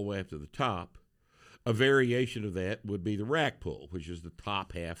pick it all the way up to the top, a variation of that would be the rack pull, which is the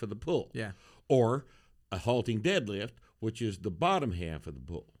top half of the pull. Yeah. Or a halting deadlift, which is the bottom half of the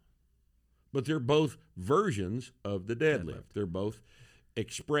pull. But they're both versions of the deadlift. They're both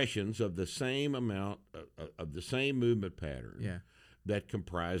expressions of the same amount of the same movement pattern that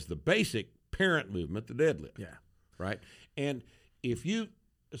comprise the basic parent movement, the deadlift. Yeah. Right? And if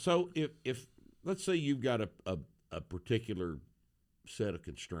let's say you've got a particular set of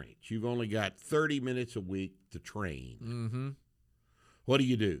constraints. You've only got 30 minutes a week to train. Mm-hmm. What do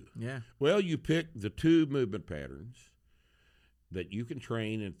you do? Yeah. Well, you pick the 2 movement patterns that you can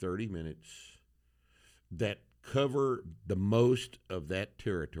train in 30 minutes that cover the most of that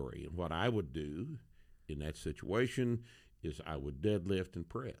territory. And what I would do in that situation is I would deadlift and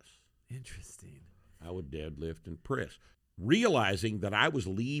press. Interesting. I would deadlift and press, realizing that I was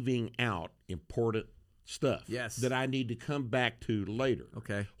leaving out important stuff that I need to come back to later.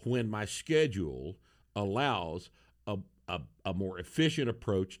 Okay. When my schedule allows a more efficient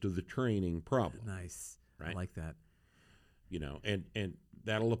approach to the training problem. Nice. Right? I like that. And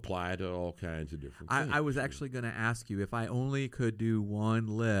that'll apply to all kinds of different things. I was actually going to ask you, if I only could do one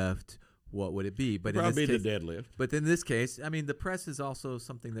lift, what would it be? But Probably in this the case, deadlift. But in this case, I mean, the press is also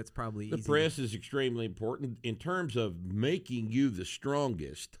something that's probably The easy. press is extremely important in terms of making you the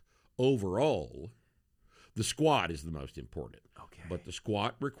strongest overall. The squat is the most important. Okay. But the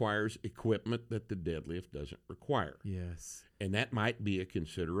squat requires equipment that the deadlift doesn't require. Yes. And that might be a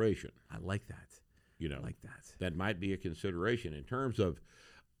consideration. I like that. You know, I like that. That might be a consideration in terms of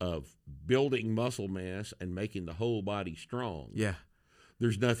building muscle mass and making the whole body strong. Yeah.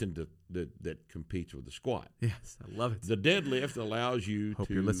 There's nothing that competes with the squat. Yes, I love it. The deadlift allows you Hope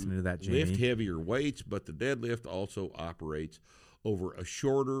to you're listening to that, Jamie. lift heavier weights, but the deadlift also operates over a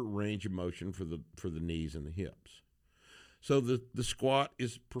shorter range of motion for the knees and the hips. So the squat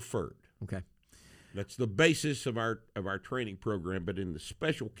is preferred. Okay. That's the basis of our training program. But in the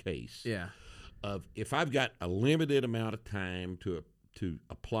special case, Yeah. of if I've got a limited amount of time to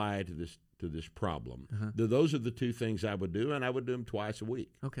apply to this problem, those are the two things I would do, and I would do them twice a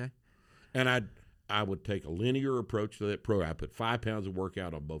week. Okay. And I would take a linear approach to that program. I put 5 pounds of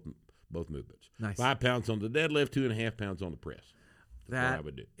workout on both movements. Nice. 5 pounds on the deadlift, 2.5 pounds on the press. That's what I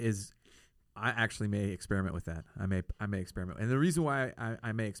would do. I actually may experiment with that. I may experiment. And the reason why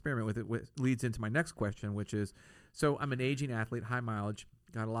I may experiment with it leads into my next question, which is, so I'm an aging athlete, high mileage,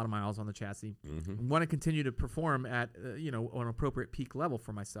 got a lot of miles on the chassis, want to continue to perform at, an appropriate peak level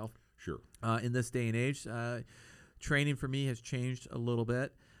for myself. Sure. In this day and age, training for me has changed a little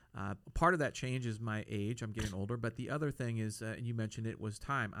bit. Part of that change is my age. I'm getting older. But the other thing is, and you mentioned it, was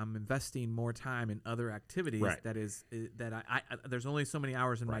time. I'm investing more time in other activities. Right. That I there's only so many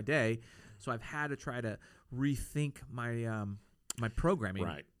hours in my day, so I've had to try to rethink my my programming.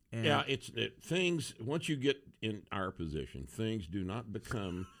 Right. And Yeah, things, once you get in our position, things do not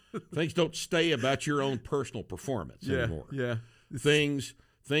become, things don't stay about your own personal performance anymore. Yeah. Things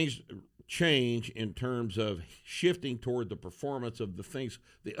change in terms of shifting toward the performance of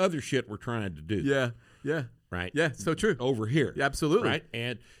the other shit we're trying to do. Yeah. Right? Yeah, so true. Over here. Yeah, absolutely. Right?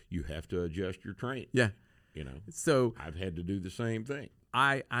 And you have to adjust your training. Yeah. So I've had to do the same thing.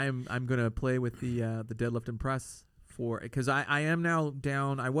 I'm going to play with the deadlift and press because I am now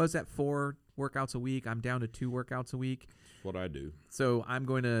down. I was at 4 workouts a week. I'm down to 2 workouts a week. That's what I do. So I'm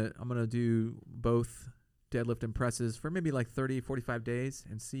going to do both deadlift and presses for maybe like 30, 45 days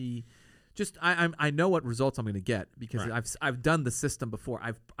and see. Just I know what results I'm going to get because I've done the system before.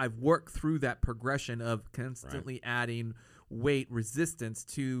 I've worked through that progression of constantly adding weight resistance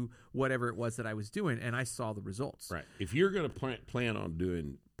to whatever it was that I was doing, and I saw the results. Right. If you're going to plan on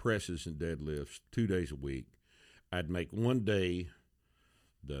doing presses and deadlifts 2 days a week, I'd make one day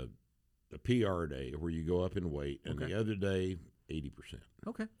the PR day where you go up in weight, and the other day 80%.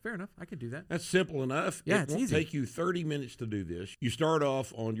 Okay, fair enough. I can do that. That's simple enough. Yeah, it it's won't easy. take you 30 minutes to do this. You start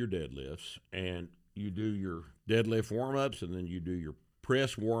off on your deadlifts, and you do your deadlift warm-ups, and then you do your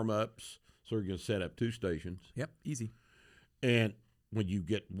press warm-ups. So you're going to set up 2 stations. Yep, easy. And when you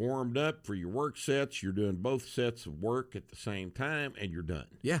get warmed up for your work sets, you're doing both sets of work at the same time, and you're done.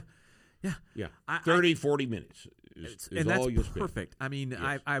 Yeah. 40 minutes is and all that's you'll spend. perfect. I mean,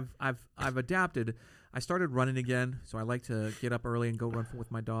 Yes. I've adapted. I started running again, so I like to get up early and go run with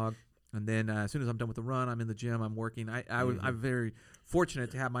my dog. And then as soon as I'm done with the run, I'm in the gym. I'm working. I'm very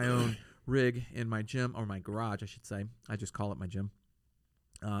fortunate to have my own rig in my gym, or my garage, I should say. I just call it my gym.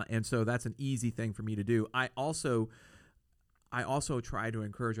 And so that's an easy thing for me to do. I also try to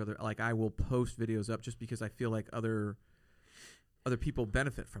encourage I will post videos up just because I feel like other people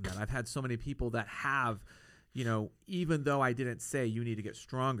benefit from that. I've had so many people that have, even though I didn't say you need to get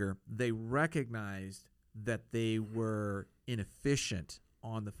stronger, they recognized that they were inefficient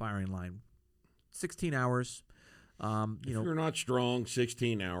on the firing line. 16 hours. If you're not strong,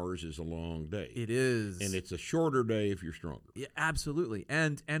 16 hours is a long day. It is. And it's a shorter day if you're stronger. Yeah, absolutely.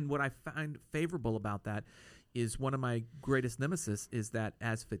 And what I find favorable about that is one of my greatest nemesis is that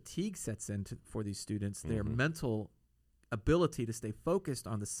as fatigue sets in for these students, their mental ability to stay focused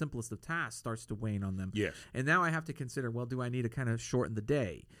on the simplest of tasks starts to wane on them. Yes. And now I have to consider, well, do I need to kind of shorten the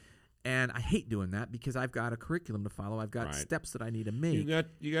day? And I hate doing that because I've got a curriculum to follow. I've got steps that I need to make.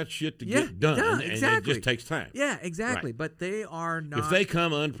 You got shit to get done, and it just takes time. Yeah, exactly. Right. But they are not. If they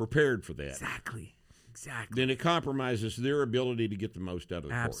come unprepared for that, exactly, then it compromises their ability to get the most out of the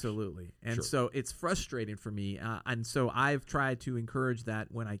course. Absolutely. And so it's frustrating for me. And so I've tried to encourage that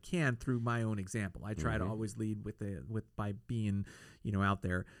when I can through my own example. I try to always lead by being, out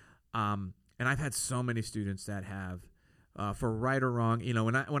there. And I've had so many students that have, for right or wrong,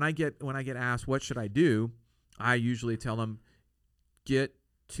 when I get asked what should I do, I usually tell them, get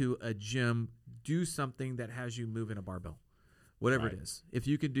to a gym, do something that has you moving a barbell. Whatever it is. If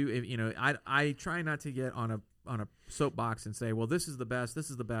you can do, I try not to get on a soapbox and say, well, this is the best. This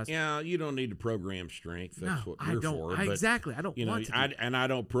is the best. Yeah, you don't need to program strength. That's what you're for. Exactly. I don't want to. I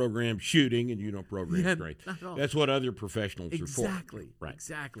don't program shooting, and you don't program strength. Not at all. That's what other professionals are for. Right.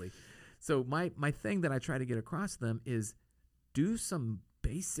 Exactly. So my thing that I try to get across to them is do some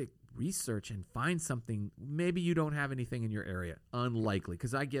basic research and find something. Maybe you don't have anything in your area. Unlikely,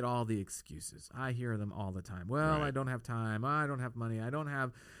 because I get all the excuses. I hear them all the time. Well, I don't have time. I don't have money.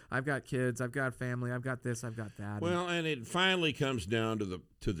 I've got kids. I've got family. I've got this. I've got that. Well, and it finally comes down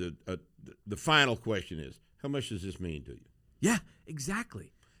to the final question is, how much does this mean to you? Yeah,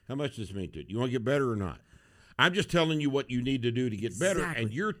 exactly. How much does this mean to you? You want to get better or not? I'm just telling you what you need to do to get better,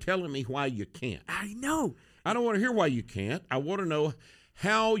 and you're telling me why you can't. I know. I don't want to hear why you can't. I want to know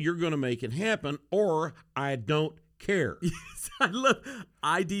how you're going to make it happen, or I don't care. Yes, I love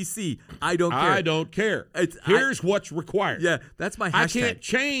IDC. I don't care. I don't care. Here's what's required. Yeah, that's my hashtag. I can't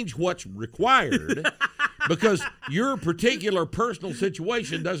change what's required because your particular personal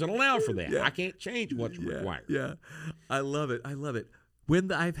situation doesn't allow for that. Yeah. I can't change what's required. Yeah, I love it.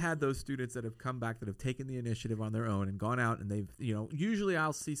 When I've had those students that have come back that have taken the initiative on their own and gone out and they've, usually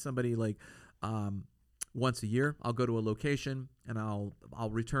I'll see somebody like once a year. I'll go to a location and I'll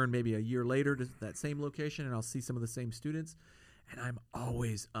return maybe a year later to that same location and I'll see some of the same students. And I'm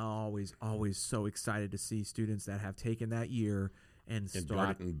always so excited to see students that have taken that year and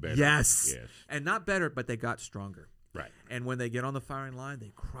gotten better. Yes. And not better, but they got stronger. Right. And when they get on the firing line,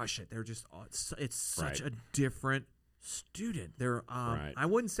 they crush it. They're just it's such a different student. They're I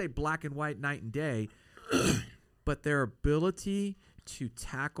wouldn't say black and white, night and day, but their ability to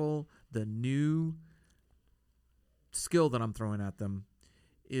tackle the new skill that I'm throwing at them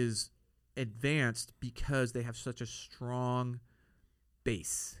is advanced because they have such a strong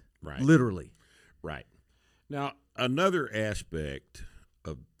base. Right. Literally. Right. Now, another aspect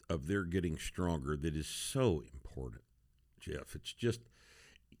of their getting stronger that is so important, Jeff, it's just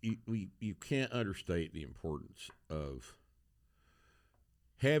you can't understate the importance of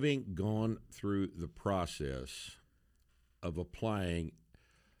having gone through the process of applying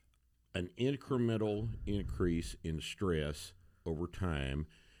an incremental increase in stress over time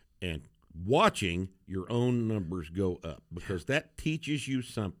and watching your own numbers go up, because that teaches you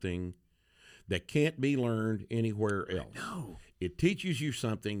something that can't be learned anywhere else. No. It teaches you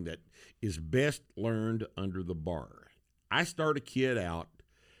something that is best learned under the bar. I start a kid out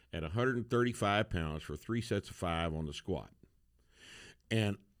at 135 pounds for 3 sets of 5 on the squat.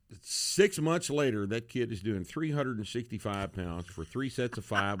 And 6 months later, that kid is doing 365 pounds for 3 sets of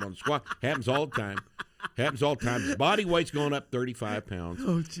 5 on the squat. Happens all the time. His body weight's going up 35 pounds.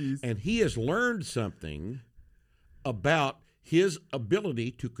 Oh, jeez. And he has learned something about his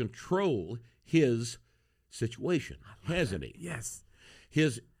ability to control his situation, hasn't he? Yes.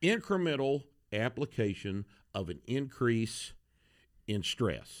 His incremental application of an increase in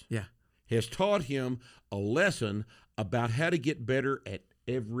stress has taught him a lesson about how to get better at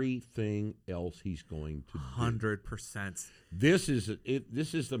everything else he's going to do. 100%. This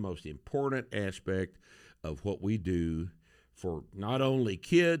is the most important aspect of what we do for not only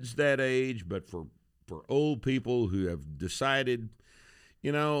kids that age, but for old people who have decided,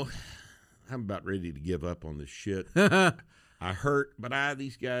 I'm about ready to give up on this shit. I hurt, but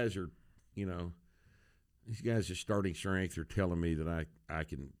these guys are, these guys are starting strength are telling me that I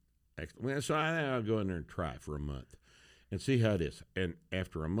can. So I'll go in there and try for a month and see how it is. And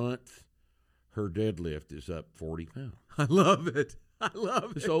after a month, her deadlift is up 40 pounds. I love it.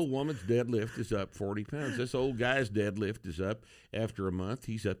 This old woman's deadlift is up 40 pounds. This old guy's deadlift is up, after a month,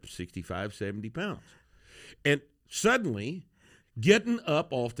 he's up 65, 70 pounds. And suddenly, getting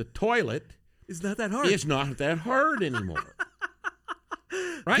up off the toilet is not that hard. It's not that hard anymore.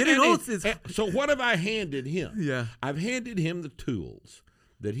 Right? So what have I handed him? Yeah. I've handed him the tools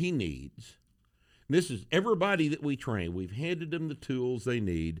that he needs. This is everybody that we train. We've handed them the tools they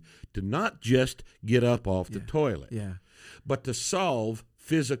need to not just get up off the toilet, but to solve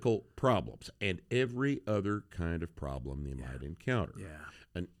physical problems and every other kind of problem they might encounter.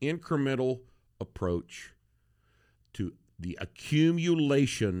 An incremental approach to the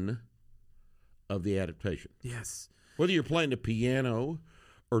accumulation of the adaptation. Yes. Whether you're playing the piano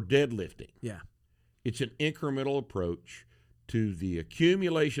or deadlifting. Yeah. It's an incremental approach to the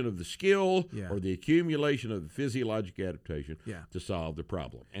accumulation of the skill or the accumulation of the physiologic adaptation to solve the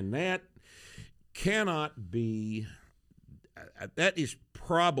problem. And that cannot be, that is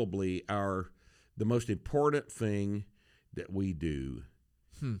probably the most important thing that we do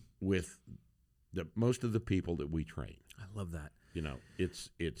with most of the people that we train. I love that.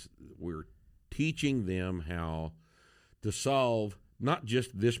 We're teaching them how to solve not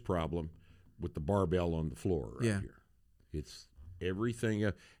just this problem, with the barbell on the floor right Yeah. here. It's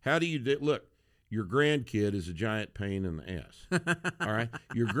everything. How do you look? Your grandkid is a giant pain in the ass. All right?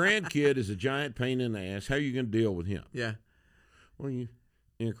 Your grandkid is a giant pain in the ass. How are you going to deal with him? Yeah. Well, you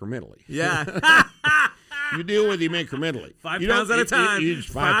incrementally. Yeah. You deal with him incrementally. 5 pounds at a time. You just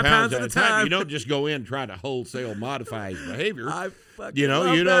 5 pounds at a time. You don't just go in and try to wholesale modify his behavior. I fucking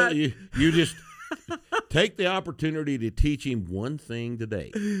love that. You just take the opportunity to teach him one thing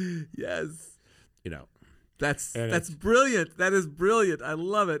today. Yes. And That's brilliant. That is brilliant. I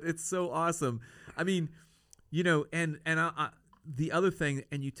love it. It's so awesome. I mean, and the other thing,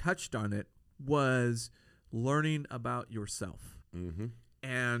 and you touched on it, was learning about yourself. Mm-hmm.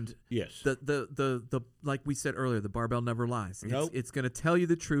 And yes, the like we said earlier, the barbell never lies. Nope. It's going to tell you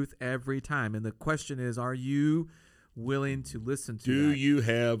the truth every time. And the question is, are you willing to listen to Do that? you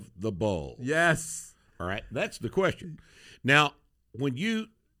have the balls? Yes. All right, that's the question. Now,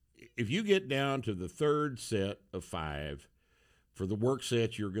 if you get down to the third set of 5 for the work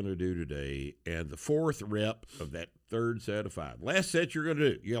set you're going to do today, and the 4th rep of that third set of 5, last set you're going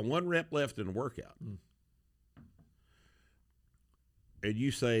to do, you got 1 rep left in the workout. And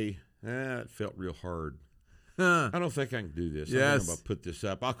you say, it felt real hard. I don't think I can do this. Yes. I'm going to put this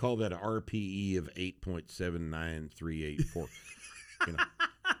up. I'll call that an RPE of 8.79384. All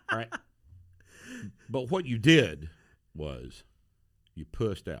right. But what you did was you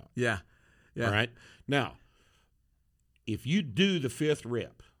pushed out. Yeah. Yeah. All right. Now, if you do the 5th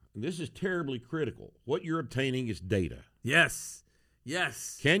rep, and this is terribly critical, what you're obtaining is data. Yes.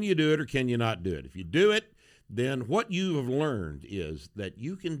 Yes. Can you do it or can you not do it? If you do it, then what you have learned is that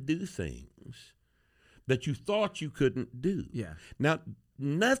you can do things that you thought you couldn't do. Yeah. Now,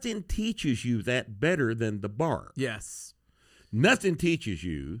 nothing teaches you that better than the bar. Yes. Nothing teaches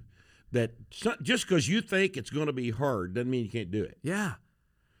you that just because you think it's going to be hard doesn't mean you can't do it. Yeah.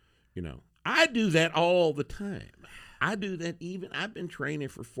 I do that all the time. I do that I've been training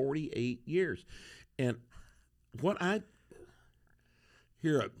for 48 years. And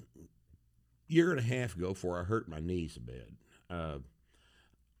here a year and a half ago, before I hurt my knees a bit,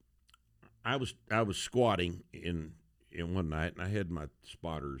 I was squatting in one night, and I had my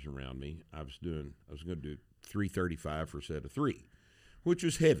spotters around me. I was going to do 335 for a set of 3, which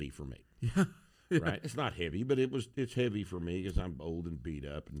was heavy for me. Yeah. Right? It's not heavy, but it's heavy for me because I'm old and beat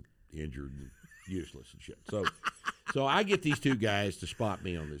up and injured and useless and shit. So I get these 2 guys to spot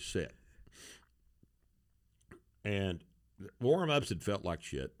me on this set. And warm-ups had felt like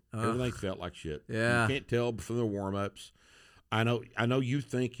shit. Everything felt like shit. Yeah. You can't tell from the warm-ups. I know you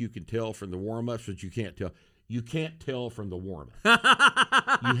think you can tell from the warm-ups, but you can't tell. You can't tell from the warm-up.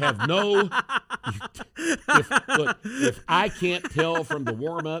 You have no. If I can't tell from the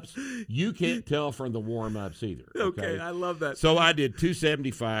warm-ups, you can't tell from the warm-ups either. Okay, I love that. So I did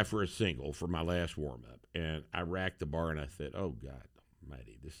 275 for a single for my last warm-up, and I racked the bar, and I said, "Oh God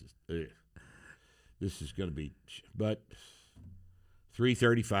Almighty, this is going to be." But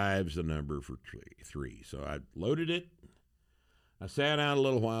 335 is the number for 3. So I loaded it. I sat down a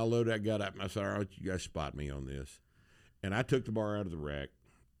little while, loaded. I got up, and I said, "All right, you guys spot me on this." And I took the bar out of the rack,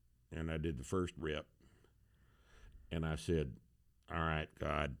 and I did the first rep. And I said, "All right,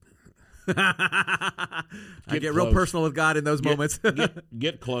 God." I get close. real personal with God in those moments.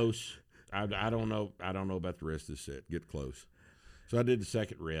 Get close. I don't know about the rest of the set. Get close. So I did the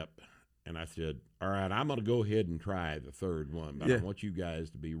second rep, and I said, "All right, I'm going to go ahead and try the third one, but I want you guys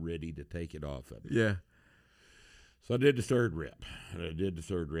to be ready to take it off of me." Yeah. So I did the third rep, and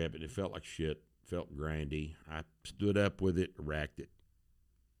it felt like shit, felt grindy. I stood up with it, racked it,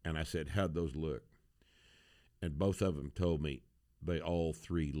 and I said, "How'd those look?" And both of them told me they all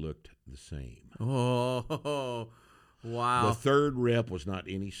 3 looked the same. Oh, wow. The third rep was not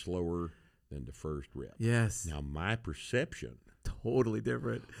any slower than the first rep. Yes. Now, my perception Totally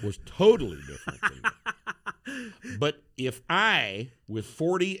different. was totally different than that. But if I, with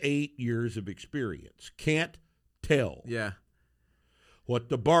 48 years of experience, can't tell what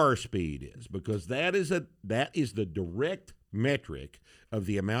the bar speed is, because that is the direct metric of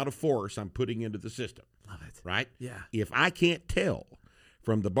the amount of force I'm putting into the system. Love it. Right? Yeah. If I can't tell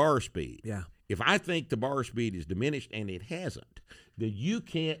from the bar speed, if I think the bar speed is diminished, and it hasn't, then you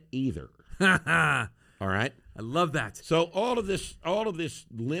can't either. All right? I love that. So all of this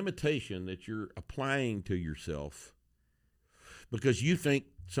limitation that you're applying to yourself because you think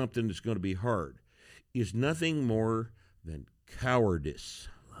something is going to be hard is nothing more than cowardice.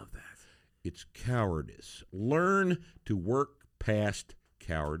 Love that. It's cowardice. Learn to work past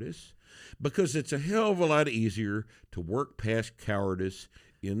cowardice, because it's a hell of a lot easier to work past cowardice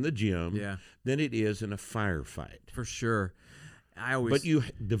in the gym than it is in a firefight. For sure. I always. But you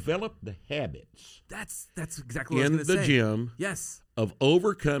develop the habits. That's exactly what I was in going to the say. gym. Yes. Of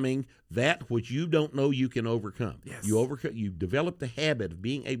overcoming that which you don't know you can overcome. Yes. You develop the habit of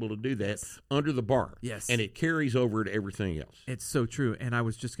being able to do that under the bar. Yes. And it carries over to everything else. It's so true. And I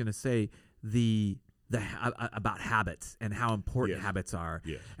was just going to say about habits and how important habits are.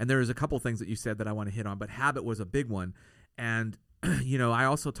 Yes. And there's a couple things that you said that I want to hit on, but habit was a big one. And I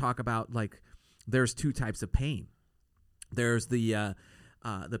also talk about like there's two types of pain. There's the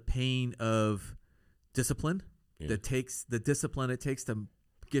pain of discipline. That takes the discipline it takes to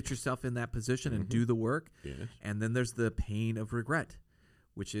get yourself in that position and do the work. Yes. And then there's the pain of regret,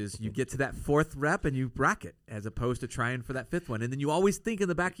 which is you get to that fourth rep and you rack it as opposed to trying for that fifth one. And then you always think in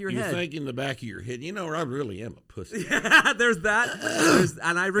the back of your head. You think in the back of your head, I really am a pussy. There's that.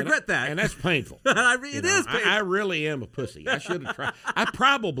 And I regret that. And that's painful. It is painful. I really am a pussy. I should have tried. I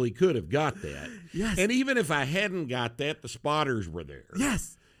probably could have got that. Yes. And even if I hadn't got that, the spotters were there.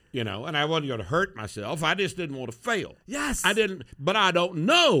 Yes. And I wasn't going to hurt myself. I just didn't want to fail. Yes. I didn't, but I don't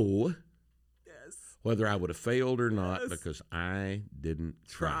know whether I would have failed or not because I didn't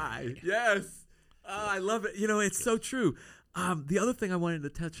try. Yes. Oh, I love it. It's so true. The other thing I wanted to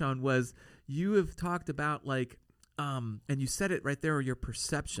touch on was you have talked about and you said it right there, your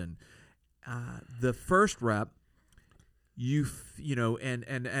perception. The first rep,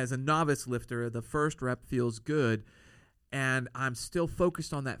 and as a novice lifter, the first rep feels good. And I'm still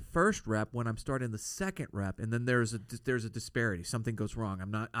focused on that first rep when I'm starting the second rep, and then there's a disparity. Something goes wrong.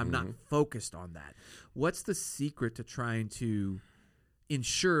 I'm not focused on that. What's the secret to trying to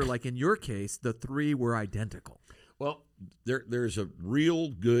ensure, like in your case, the three were identical? Well, there's a real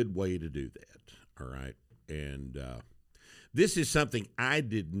good way to do that. All right, and this is something I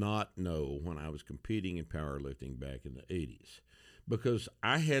did not know when I was competing in powerlifting back in the 80s, because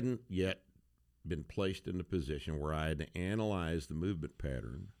I hadn't yet been placed in a position where I had to analyze the movement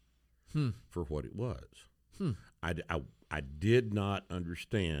pattern for what it was. I did not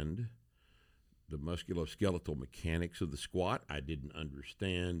understand the musculoskeletal mechanics of the squat. I didn't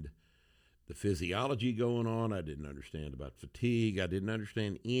understand the physiology going on. I didn't understand about fatigue. I didn't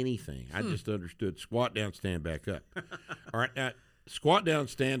understand anything. I just understood squat down, stand back up. All right, now, squat down,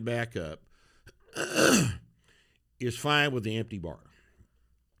 stand back up is fine with the empty bar.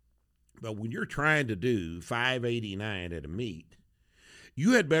 But when you're trying to do 589 at a meet,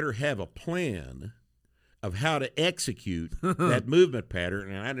 you had better have a plan of how to execute that movement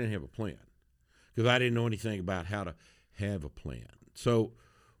pattern, and I didn't have a plan because I didn't know anything about how to have a plan. So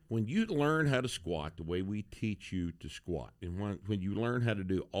when you learn how to squat the way we teach you to squat, and when you learn how to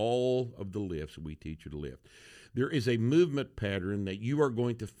do all of the lifts we teach you to lift, there is a movement pattern that you are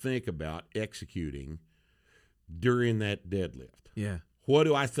going to think about executing during that deadlift. Yeah. What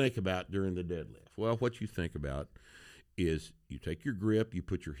do I think about during the deadlift? Well, what you think about is you take your grip, you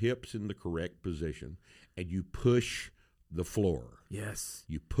put your hips in the correct position, and you push the floor. Yes.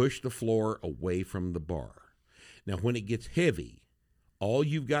 You push the floor away from the bar. Now, when it gets heavy, all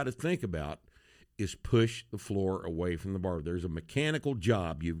you've got to think about is push the floor away from the bar. There's a mechanical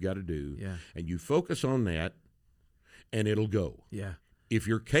job you've got to do, and you focus on that, and it'll go. Yeah. If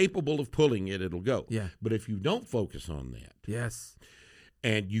you're capable of pulling it, it'll go. Yeah. But if you don't focus on that, yes,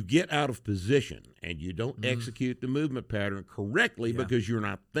 and you get out of position and you don't execute the movement pattern correctly because you're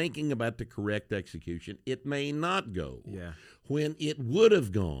not thinking about the correct execution, it may not go. Yeah. When it would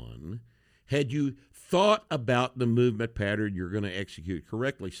have gone had you thought about the movement pattern you're going to execute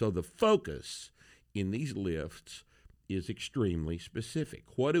correctly. So the focus in these lifts is extremely specific.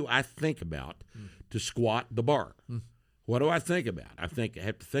 What do I think about to squat the bar? What do I think about? I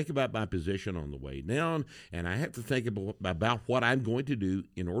have to think about my position on the way down, and I have to think about what I'm going to do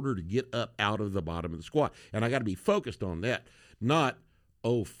in order to get up out of the bottom of the squat. And I got to be focused on that, not,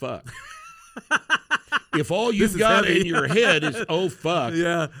 oh, fuck. If all you've got in your head is, oh, fuck,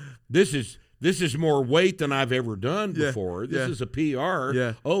 this is more weight than I've ever done before. This is a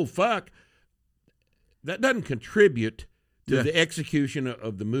PR. Oh, fuck. That doesn't contribute to the execution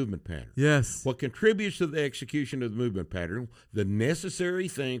of the movement pattern. Yes. What contributes to the execution of the movement pattern, the necessary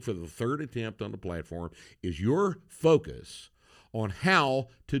thing for the third attempt on the platform, is your focus on how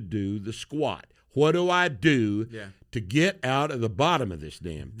to do the squat. What do I do to get out of the bottom of this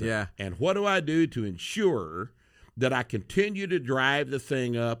damn thing? Yeah. And what do I do to ensure that I continue to drive the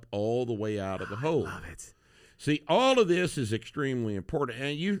thing up all the way out of the hole? I love it. See, all of this is extremely important,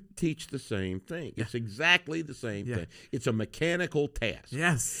 and you teach the same thing. It's exactly the same thing. It's a mechanical task.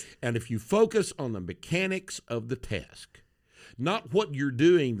 Yes. And if you focus on the mechanics of the task, not what you're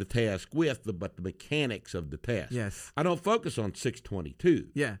doing the task with, but the mechanics of the task. Yes. I don't focus on 622.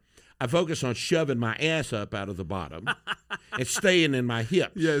 Yeah. I focus on shoving my ass up out of the bottom and staying in my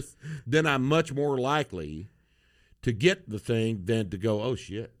hips. Yes. Then I'm much more likely to get the thing than to go, oh,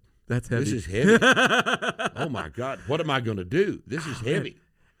 shit. That's heavy. This is heavy. Oh, my God. What am I going to do? This is heavy.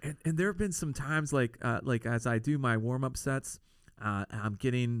 And there have been some times like as I do my warm-up sets, I'm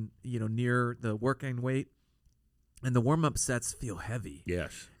getting, near the working weight, and the warm-up sets feel heavy.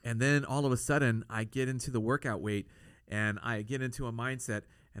 Yes. And then all of a sudden I get into the workout weight and I get into a mindset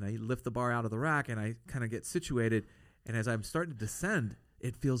and I lift the bar out of the rack and I kind of get situated. And as I'm starting to descend,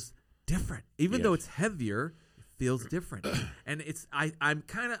 it feels different. Even though it's heavier, it feels different. And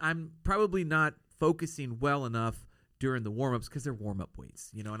I'm probably not focusing well enough during the warm-ups because they're warm-up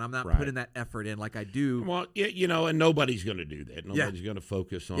weights, and I'm not putting that effort in like I do. Well, and nobody's going to do that. Nobody's going to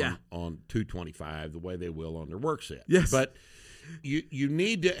focus on 225 the way they will on their work set. Yes. But you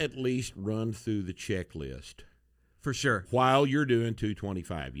need to at least run through the checklist. For sure. While you're doing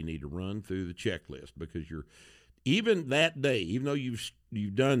 225, you need to run through the checklist because even that day, even though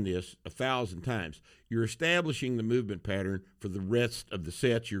you've done this 1,000 times, you're establishing the movement pattern for the rest of the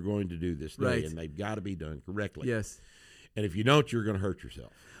sets you're going to do this day, and they've got to be done correctly. Yes. And if you don't, you're going to hurt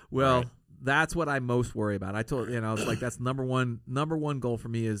yourself. Well, that's what I most worry about. I told it's like that's number one goal for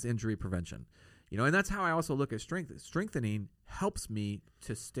me is injury prevention. And that's how I also look at strength. Strengthening helps me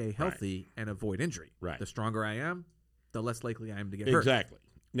to stay healthy and avoid injury. Right. The stronger I am, the less likely I am to get hurt. Exactly.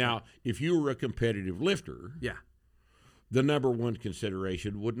 Now, if you were a competitive lifter, the number one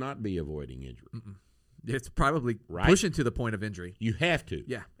consideration would not be avoiding injury. Mm-mm. It's probably pushing to the point of injury. You have to.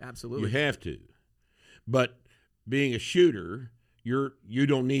 Yeah, absolutely. You have to. But being a shooter, you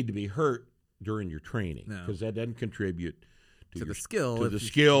don't need to be hurt during your training because that doesn't contribute to the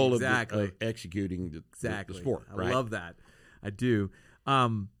skill of executing the sport. I love that. I do.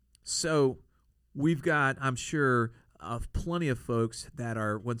 So we've got, I'm sure, plenty of folks that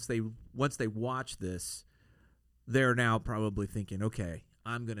are once they watch this, they're now probably thinking, okay,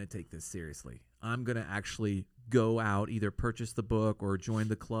 I'm going to take this seriously. I'm going to actually go out, either purchase the book or join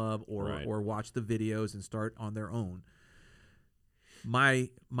the club or watch the videos and start on their own. My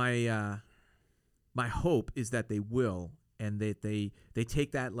hope is that they will, and that they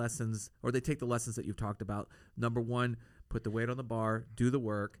take that lessons, or they take the lessons that you've talked about. Number one, put the weight on the bar, do the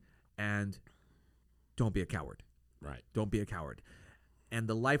work, and don't be a coward. Right. Don't be a coward. And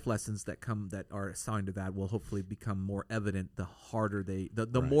the life lessons that are assigned to that will hopefully become more evident the harder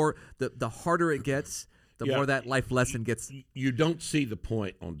the harder it gets, the more that life lesson gets. You don't see the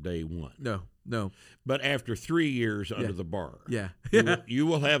point on day one. No. But after 3 years under the bar, you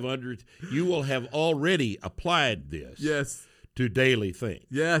will have already applied this to daily things.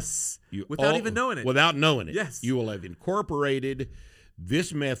 Yes. Without even knowing it. Without knowing it. Yes. You will have incorporated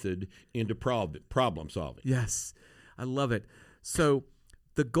this method into problem solving. Yes. I love it. So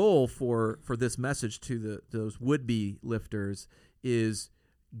the goal for this message to those would-be lifters is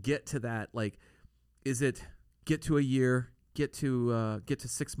get to that, is it get to a year, get to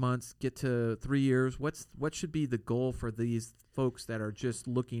 6 months, get to 3 years? What should be the goal for these folks that are just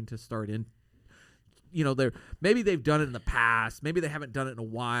looking to start in? Maybe they've done it in the past, maybe they haven't done it in a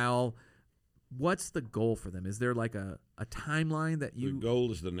while. What's the goal for them? Is there like a timeline that you? The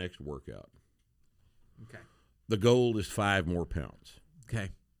goal is the next workout. Okay. The goal is 5 more pounds.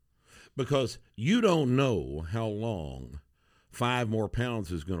 Okay. Because you don't know how long 5 more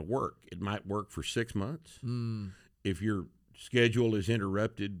pounds is going to work. It might work for 6 months. If your schedule is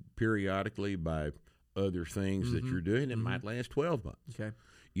interrupted periodically by other things that you're doing, it might last 12 months. Okay.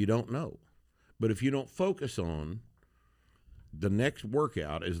 You don't know. But if you don't focus on the next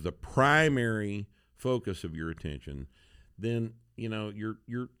workout as the primary focus of your attention, then you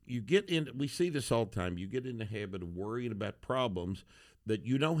get in. We see this all the time. You get in the habit of worrying about problems that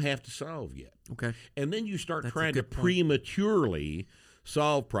you don't have to solve yet. Okay, and then you start trying to prematurely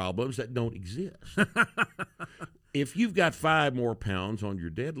solve problems that don't exist. If you've got 5 more pounds on your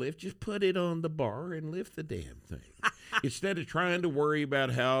deadlift, just put it on the bar and lift the damn thing. Instead of trying to worry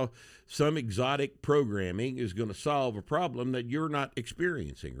about how some exotic programming is going to solve a problem that you're not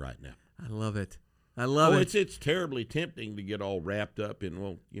experiencing right now. I love it. It's terribly tempting to get all wrapped up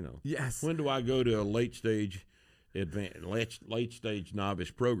in, yes. When do I go to a late stage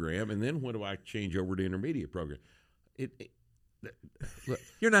novice program, and then when do I change over to intermediate program?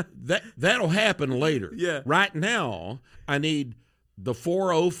 You're not that'll happen later. Yeah. Right now, I need the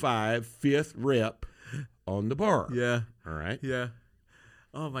 405 fifth rep on the bar. Yeah. All right. Yeah.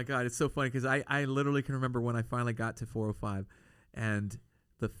 Oh my God, it's so funny because I literally can remember when I finally got to 405 and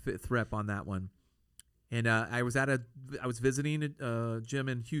the 5th rep on that one. And I was visiting a gym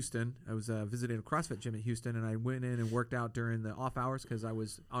in Houston. I was visiting a CrossFit gym in Houston, and I went in and worked out during the off hours because I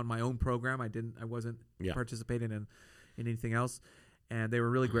was on my own program. I wasn't participating in anything else. And they were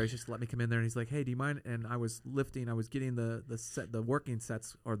really gracious to let me come in there. And he's like, "Hey, do you mind?" And I was lifting. I was getting the working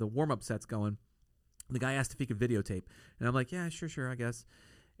sets or the warm up sets going. The guy asked if he could videotape, and I'm like, "Yeah, sure, I guess."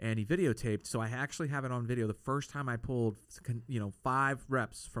 And he videotaped, so I actually have it on video. The first time I pulled, 5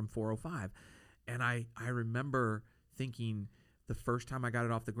 reps from 405. And I remember thinking the first time I got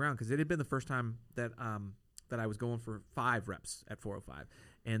it off the ground, because it had been the first time that I was going for 5 reps at 405.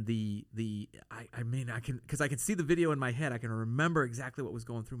 And I can see the video in my head. I can remember exactly what was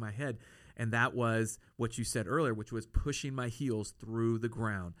going through my head. And that was what you said earlier, which was pushing my heels through the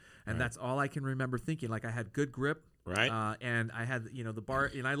ground. And that's all I can remember thinking. Like, I had good grip. Right. And I had, the bar.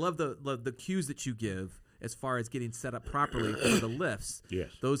 And I love the cues that you give as far as getting set up properly for the lifts.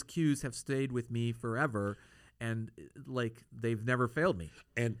 Yes. Those cues have stayed with me forever, and they've never failed me.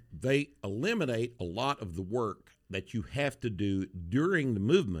 And they eliminate a lot of the work that you have to do during the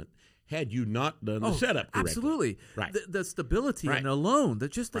movement had you not done the setup correctly. Absolutely. Right. The stability and alone, the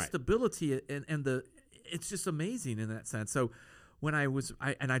stability and it's just amazing in that sense. So when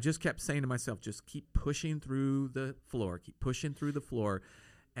I just kept saying to myself, just keep pushing through the floor, keep pushing through the floor.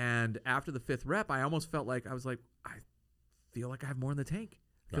 And after the 5th rep, I almost felt like I feel like I have more in the tank.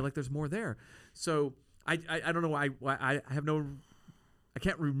 I feel like there's more there. So I don't know why I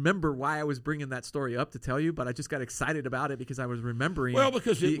can't remember why I was bringing that story up to tell you, but I just got excited about it because I was remembering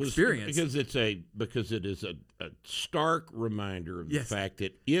the experience. Because it is a stark reminder of the fact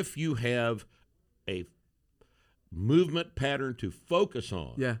that if you have a movement pattern to focus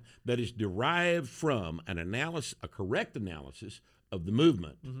on that is derived from a correct analysis of the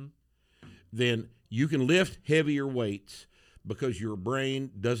movement, then you can lift heavier weights because your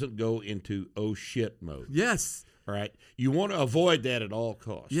brain doesn't go into oh shit mode. Yes. All right. You want to avoid that at all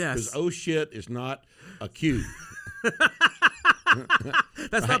costs. Yes. Because oh shit is not a cue.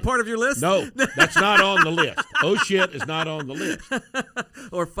 That's not part of your list? No, that's not on the list. Oh shit is not on the list.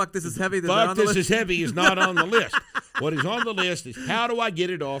 Or fuck this is heavy. Fuck this is heavy is not on the list. What is on the list is how do I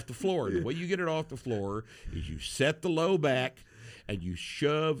get it off the floor? The way you get it off the floor is you set the low back and you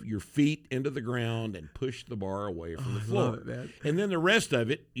shove your feet into the ground and push the bar away from the floor. I love it, man. And then the rest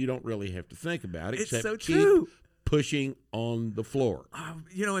of it, you don't really have to think about it. It's except so keep true. Pushing on the floor.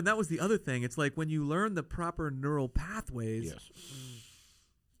 And that was the other thing. It's like when you learn the proper neural pathways,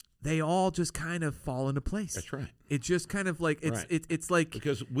 they all just kind of fall into place. That's right. It's just kind of like it's like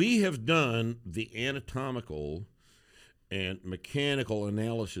because we have done the anatomical and mechanical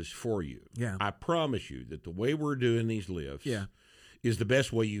analysis for you. Yeah. I promise you that the way we're doing these lifts is the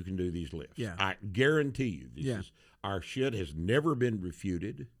best way you can do these lifts. Yeah. I guarantee you our shit has never been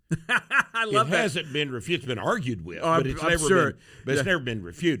refuted. I love it. It hasn't been refuted. It's been argued with, but it's never been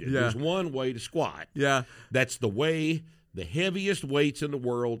refuted. Yeah. There's one way to squat. Yeah. That's the way the heaviest weights in the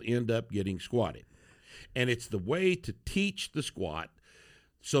world end up getting squatted. And it's the way to teach the squat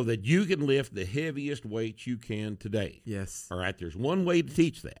so that you can lift the heaviest weights you can today. Yes. All right? There's one way to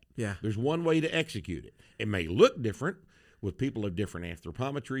teach that. Yeah. There's one way to execute it. It may look different with people of different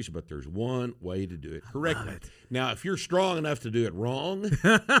anthropometries, but there's one way to do it correctly. Now, if you're strong enough to do it wrong,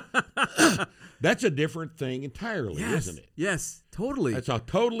 that's a different thing entirely, isn't it? Yes, totally. That's a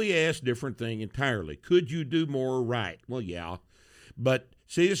totally different thing entirely. Could you do more right? Well, yeah. But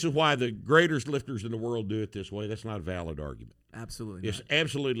see, this is why the greatest lifters in the world do it this way. That's not a valid argument. Absolutely It's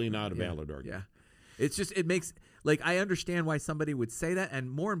absolutely not a valid argument. Yeah. It's just, it makes, I understand why somebody would say that,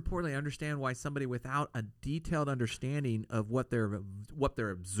 and more importantly, I understand why somebody without a detailed understanding of what they're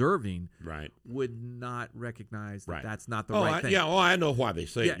observing would not recognize that that's not the right thing. I know why they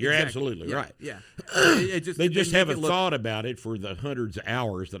say it. You're absolutely right. Yeah. They just haven't thought about it for the hundreds of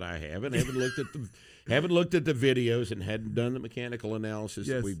hours that I have, and haven't looked at the videos and hadn't done the mechanical analysis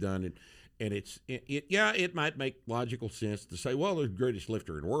that we've done. And it might make logical sense to say, well, the greatest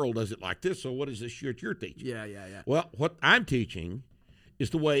lifter in the world does it like this, so what is this shit you're teaching? Yeah. Well, what I'm teaching is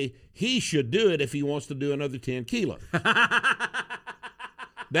the way he should do it if he wants to do another 10 kilos.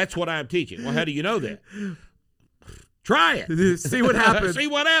 That's what I'm teaching. Well, how do you know that? Try it. See what happens. See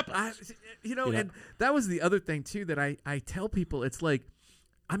what happens. And that was the other thing, too, that I tell people. It's like,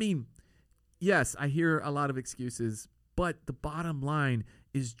 I mean, yes, I hear a lot of excuses, but the bottom line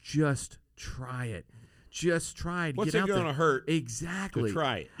is just try it. Just try it. What's it going to hurt? Exactly. To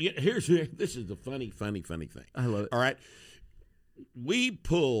try it. This is the funny thing. I love it. All right. We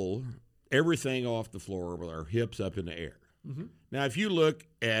pull everything off the floor with our hips up in the air. Mm-hmm. Now, if you look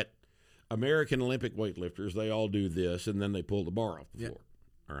at American Olympic weightlifters, they all do this, and then they pull the bar off the floor.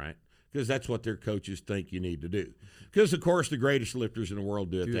 All right. because that's what their coaches think you need to do. Because, of course, the greatest lifters in the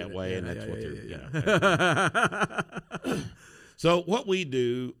world do it that way, and that's what they're So what we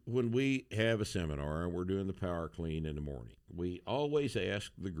do when we have a seminar and we're doing the power clean in the morning, we always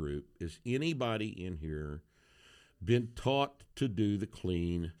ask the group, is anybody in here been taught to do the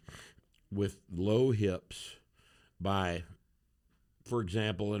clean with low hips by, for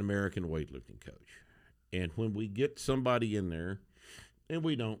example, an American weightlifting coach? And when we get somebody in there, and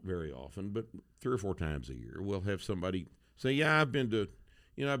we don't very often, but 3 or 4 times a year, we'll have somebody say, yeah, I've been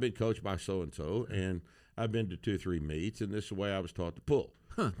coached by so-and-so, and I've been to 2 or 3 meets, and this is the way I was taught to pull.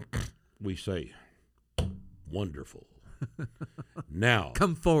 Huh. We say, wonderful. Now.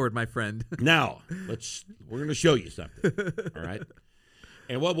 Come forward, my friend. Now, we're going to show you something, all right?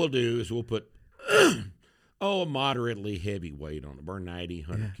 And what we'll do is we'll put, a moderately heavy weight on it, or 90,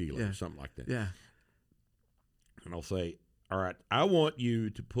 100 kilos, something like that. Yeah. And I'll say, all right, I want you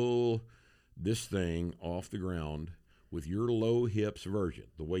to pull this thing off the ground with your low hips version,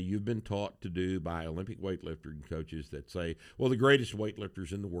 the way you've been taught to do by Olympic weightlifting coaches that say, well, the greatest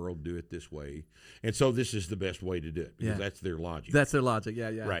weightlifters in the world do it this way, and so this is the best way to do it, because that's their logic. That's their logic, yeah.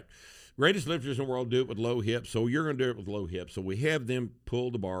 Right. Greatest lifters in the world do it with low hips, so you're going to do it with low hips. So we have them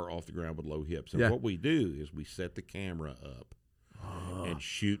pull the bar off the ground with low hips. And what we do is we set the camera up and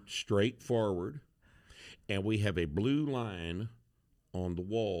shoot straight forward, and we have a blue line on the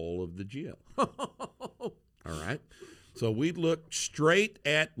wall of the gym. All right? So we look straight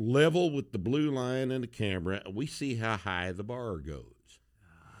at level with the blue line in the camera, and we see how high the bar goes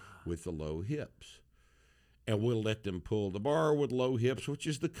with the low hips. And we'll let them pull the bar with low hips, which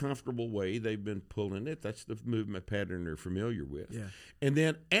is the comfortable way they've been pulling it. That's the movement pattern they're familiar with. Yeah. And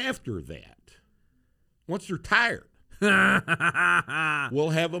then after that, once they're tired, we'll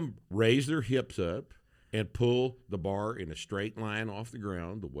have them raise their hips up and pull the bar in a straight line off the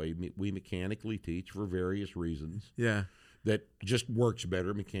ground, the way we mechanically teach for various reasons. Yeah. That just works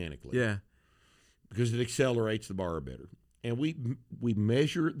better mechanically. Yeah. Because it accelerates the bar better. And we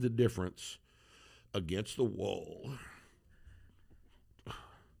measure the difference against the wall.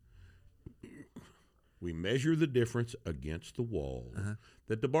 We measure the difference against the wall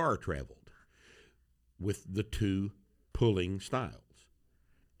that the bar traveled with the 2 pulling styles.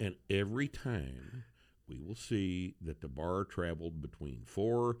 And every time we will see that the bar traveled between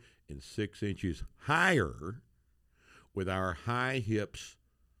 4 and 6 inches higher with our high hips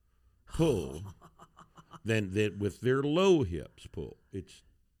pull than with their low hips pull. It's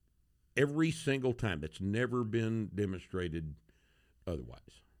every single time. It's never been demonstrated otherwise.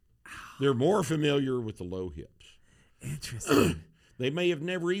 They're more familiar with the low hips. Interesting. They may have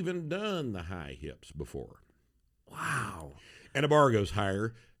never even done the high hips before. Wow. And the bar goes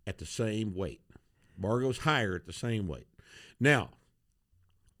higher at the same weight. Bar goes higher at the same weight. Now,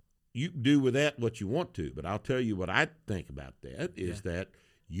 you do with that what you want to, but I'll tell you what I think about that is that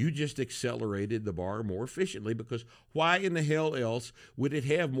you just accelerated the bar more efficiently, because why in the hell else would it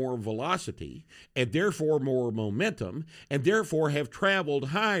have more velocity and therefore more momentum and therefore have traveled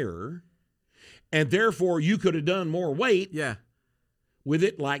higher, and therefore you could have done more weight with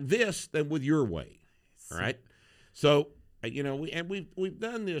it like this than with your weight, right? So, we've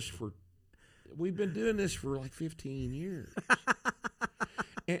done this we've been doing this for like 15 years.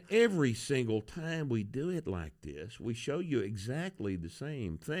 And every single time we do it like this, we show you exactly the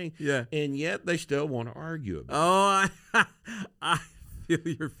same thing. Yeah. And yet they still want to argue about it. I feel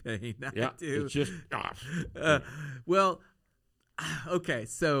your pain. I do. It's just well, okay.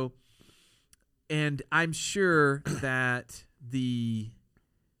 So, and I'm sure that the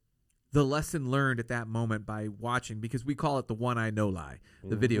lesson learned at that moment by watching, because we call it the one eye no lie,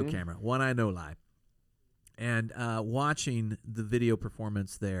 the video camera, one eye no lie. And watching the video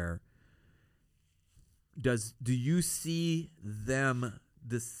performance there, do you see them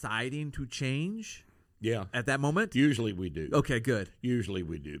deciding to change? Yeah. At that moment? Usually we do. Okay, good. Usually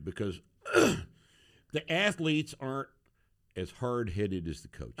we do, because the athletes aren't as hard-headed as the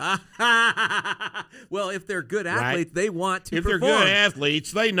coaches. Well, if they're good athletes, they want to perform. If they're good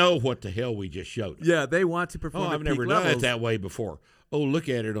athletes, they know what the hell we just showed them. Yeah, they want to perform at I've never peak done levels. it that way before. Oh, look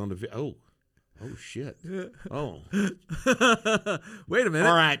at it on the video. Oh, shit. Oh. Wait a minute.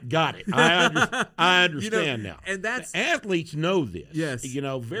 All right, got it. I understand now. And that's... The athletes know this. Yes.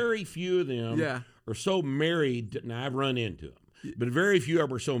 Very few of them are so married. Now, I've run into them. But very few of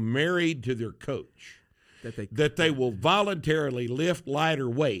them are so married to their coach that they will voluntarily lift lighter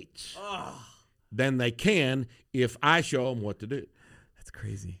weights than they can if I show them what to do. That's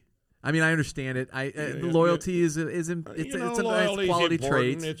crazy. I mean, I understand it. The loyalty is it's a nice quality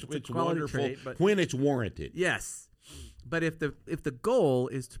trait. It's quality wonderful trait, but when it's warranted. Yes. But if the goal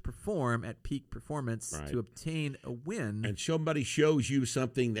is to perform at peak performance Right. to obtain a win, And somebody shows you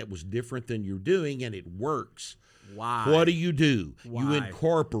something that was different than you're doing and it works, why? what do? You Why?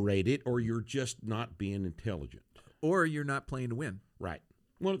 incorporate it, or you're just not being intelligent. Or you're not playing to win. Right.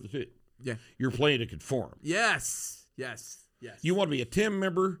 One of the two. Yeah. You're playing to conform. Yes. You want to be a team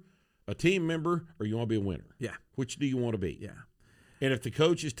member, or you want to be a winner. Yeah. Which do you want to be? Yeah. And if the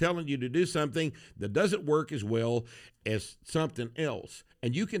coach is telling you to do something that doesn't work as well as something else,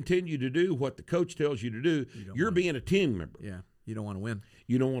 and you continue to do what the coach tells you to do, you're being a team member. Yeah. You don't want to win.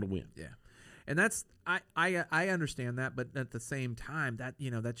 You don't want to win. Yeah. And that's I understand that, but at the same time, that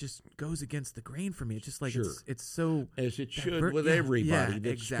that just goes against the grain for me. It's just like Sure. it's so As it should with yeah, everybody that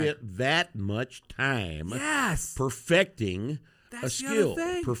exactly. spent that much time Yes. perfecting That's a the skill, other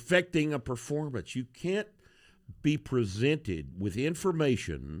thing. perfecting a performance. You can't be presented with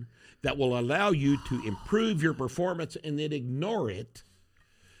information that will allow you to improve your performance and then ignore it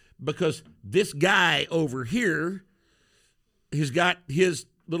because this guy over here has got his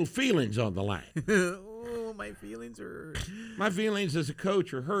little feelings on the line. Oh, my feelings are. My feelings as a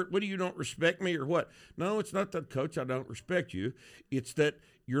coach are hurt. What do you don't respect me or what? No, it's not that, coach, I don't respect you. It's that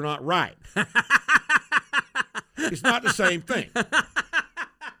you're not right. It's not the same thing. I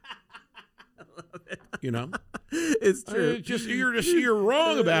love it. It's true. You're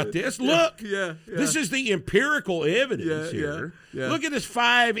wrong about this. Look, Yeah. this is the empirical evidence here. Yeah. Look at this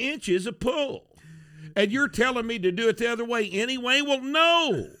 5 inches of pull. And you're telling me to do it the other way anyway? Well,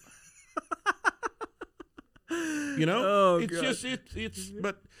 no. Oh, it's God.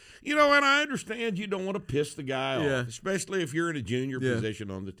 but, and I understand you don't want to piss the guy Yeah. off, especially if you're in a junior Yeah. position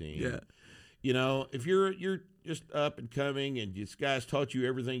on the team. Yeah. If you're just up and coming and this guy's taught you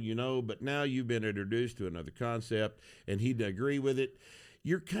everything you know, but now you've been introduced to another concept and he didn't agree with it,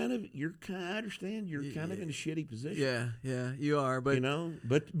 I understand you're kind of in a shitty position. Yeah, you are, but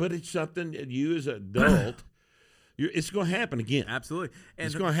but it's something that you as an adult, it's going to happen again. absolutely. And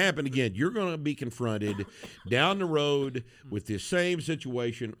It's going to happen again. You're going to be confronted down the road with this same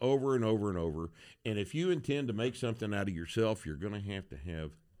situation over and over and over. And if you intend to make something out of yourself, you're going to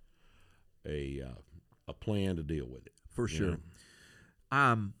have a plan to deal with it. for sure.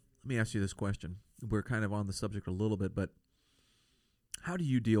 Let me ask you this question. We're kind of on the subject a little bit, but how do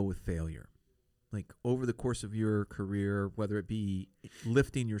you deal with failure? Like over the course of your career, whether it be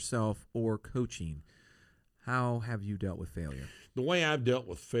lifting yourself or coaching, how have you dealt with failure? The way I've dealt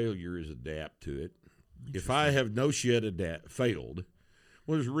with failure is adapt to it. If I have no shit failed,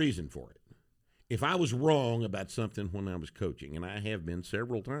 well, there's a reason for it. If I was wrong about something when I was coaching, and I have been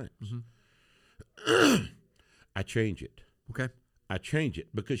several times, I change it. Okay. I change it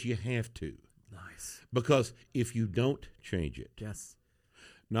because you have to. Nice. Because if you don't change it, Yes.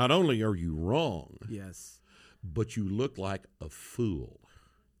 not only are you wrong, Yes. but you look like a fool.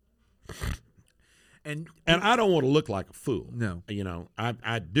 And I don't want to look like a fool. No.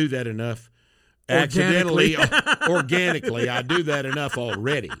 I do that enough accidentally, organically. I do that enough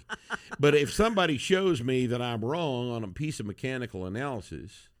already. But if somebody shows me that I'm wrong on a piece of mechanical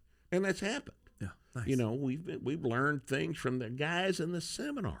analysis, and that's happened. yeah, nice. We've learned things from the guys in the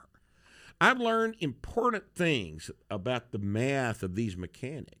seminar. I've learned important things about the math of these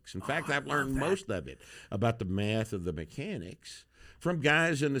mechanics. In fact, I've learned most of it about the math of the mechanics from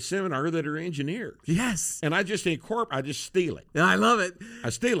guys in the seminar that are engineers. Yes. And I just steal it. I love it.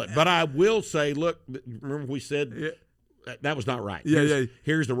 I steal it. But I will say, look, remember we said that was not right.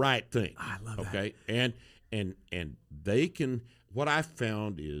 Here's the right thing. I love that. Okay. And they can, what I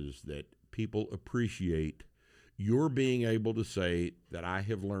found is that people appreciate your being able to say that I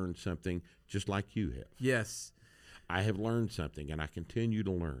have learned something just like you have. Yes. I have learned something and I continue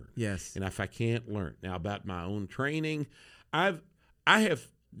to learn. Yes. And if I can't learn now about my own training, I have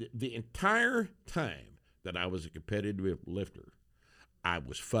the entire time that I was a competitive lifter, I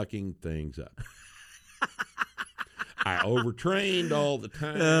was fucking things up. I overtrained all the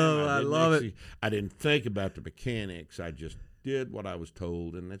time. Oh, I love it. I didn't think about the mechanics. I just did what I was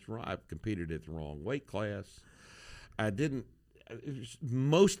told, and that's wrong. I competed at the wrong weight class. I didn't.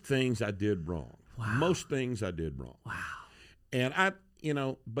 Most things I did wrong. Wow. Most things I did wrong. Wow. And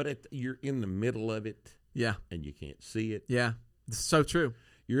but you're in the middle of it. Yeah. And you can't see it. Yeah. It's so true.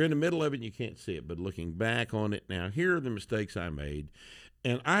 You're in the middle of it and you can't see it. But looking back on it now, here are the mistakes I made.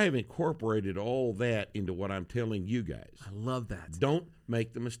 And I have incorporated all that into what I'm telling you guys. I love that. Don't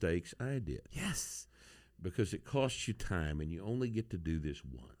make the mistakes I did. Yes. Because it costs you time and you only get to do this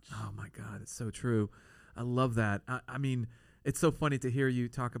once. Oh, my God. It's so true. I love that. I mean, it's so funny to hear you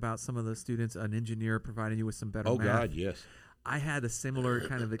talk about some of the students, an engineer providing you with some better math. God, yes. I had a similar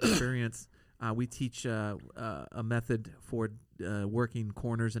kind of experience. We teach a method for working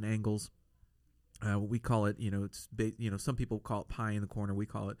corners and angles. We call it, some people call it pie in the corner. We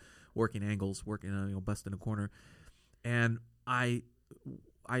call it working angles, busting a corner. And I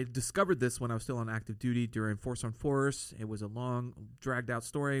discovered this when I was still on active duty during Force on Force. It was a long, dragged-out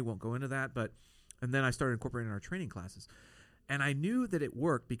story. Won't go into that. And then I started incorporating in our training classes. And I knew that it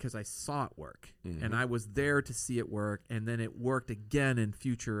worked because I saw it work. Mm-hmm. And I was there to see it work. And then it worked again in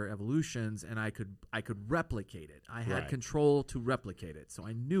future evolutions, and I could replicate it. I had control to replicate it. So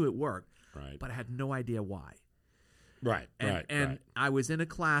I knew it worked. Right. But I had no idea why. Right, and I was in a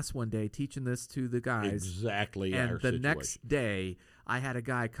class one day teaching this to the guys. Exactly. And the next day, I had a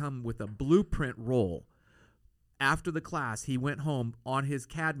guy come with a blueprint roll. After the class, he went home on his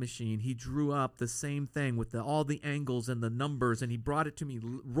CAD machine. He drew up the same thing with all the angles and the numbers, and he brought it to me,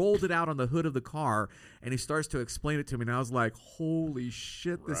 rolled it out on the hood of the car, and he starts to explain it to me. And I was like, "Holy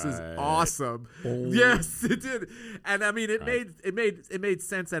shit, this is awesome!" Boom. Yes, it did. And I mean, it made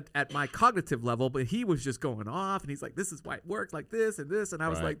sense at my cognitive level, but he was just going off, and he's like, "This is why it worked like this and this," and I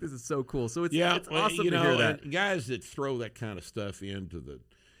was like, "This is so cool." So it's awesome to hear that. And guys that throw that kind of stuff into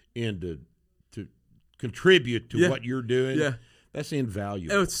to contribute to what you're doing, that's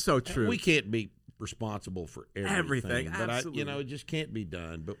invaluable. Oh, it's so true. We can't be responsible for everything. But absolutely. It just can't be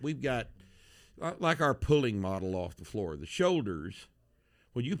done. But we've got, like our pulling model off the floor, the shoulders,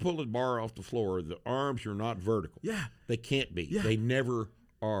 when you pull the bar off the floor, the arms are not vertical. Yeah. They can't be. Yeah. They never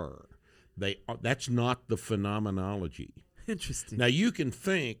are. That's not the phenomenology. Interesting. Now, you can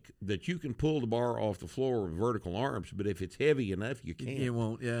think that you can pull the bar off the floor with vertical arms, but if it's heavy enough, you can't. It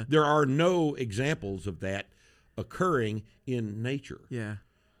won't, yeah. There are no examples of that occurring in nature. Yeah.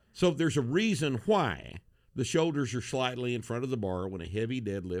 So there's a reason why the shoulders are slightly in front of the bar when a heavy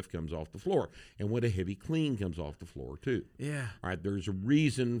deadlift comes off the floor, and when a heavy clean comes off the floor, too. Yeah. All right, there's a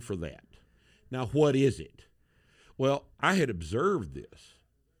reason for that. Now, what is it? Well, I had observed this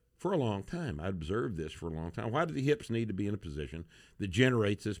for a long time. I'd observed this for a long time. Why do the hips need to be in a position that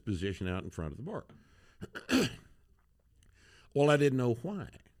generates this position out in front of the bar? Well, I didn't know why.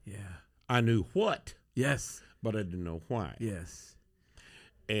 Yeah. I knew what. Yes. But I didn't know why. Yes.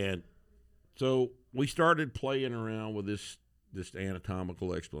 And so we started playing around with this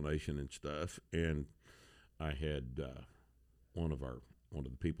anatomical explanation and stuff. And I had one of the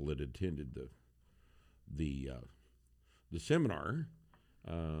people that attended the seminar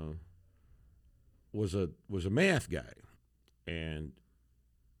was a math guy, and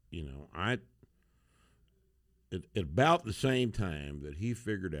at about the same time that he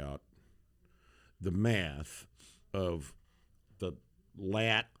figured out the math of the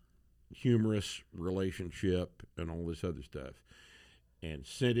lat humerus relationship and all this other stuff, and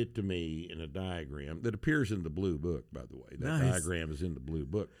sent it to me in a diagram that appears in the blue book, by the way. That Nice. diagram is in the blue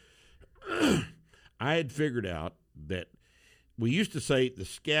book. I had figured out that we used to say the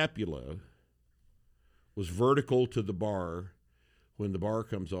scapula was vertical to the bar when the bar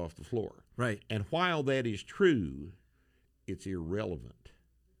comes off the floor. Right. And while that is true, it's irrelevant.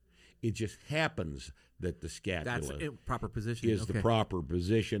 It just happens that the scapula That's a proper position. is the proper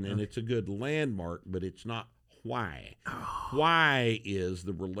position, and it's a good landmark, but it's not why. Why is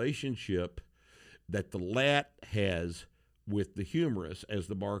the relationship that the lat has with the humerus as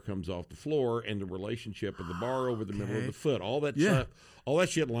the bar comes off the floor, and the relationship of the bar over the middle of the foot. All that stuff, all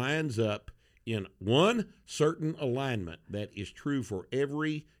that shit lines up in one certain alignment that is true for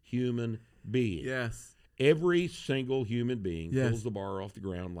every human being. Yes. Every single human being pulls the bar off the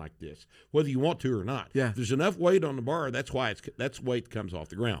ground like this, whether you want to or not. Yeah. If there's enough weight on the bar, that's weight comes off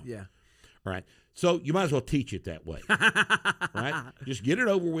the ground. Yeah. All right. So you might as well teach it that way. Right? Just get it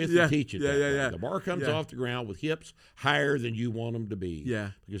over with and teach it that way. Yeah. The bar comes off the ground with hips higher than you want them to be. Yeah.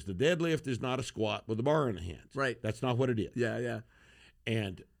 Because the deadlift is not a squat with a bar in the hands. Right. That's not what it is. Yeah.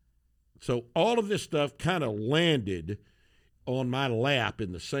 And so all of this stuff kind of landed on my lap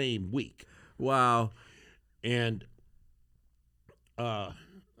in the same week. Wow. And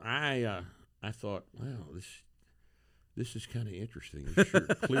I thought, wow, this is kind of interesting. It sure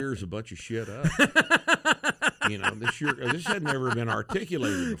clears a bunch of shit up. This had never been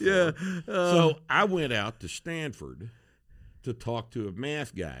articulated before. Yeah. So I went out to Stanford to talk to a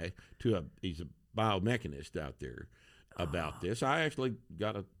math guy. He's a biomechanist out there about this. I actually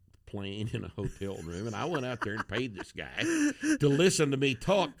got a plane in a hotel room, and I went out there and paid this guy to listen to me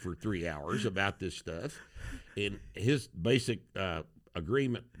talk for 3 hours about this stuff. And his basic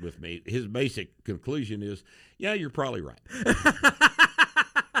agreement with me, his basic conclusion is, yeah, you're probably right.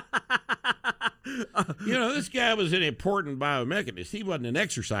 This guy was an important biomechanist. He wasn't an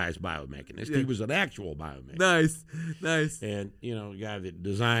exercise biomechanist. Yeah. He was an actual biomechanist. Nice. And, a guy that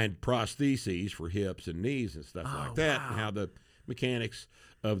designed prostheses for hips and knees and stuff like that, wow. and how the mechanics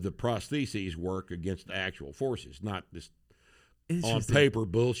of the prostheses work against the actual forces, not this on paper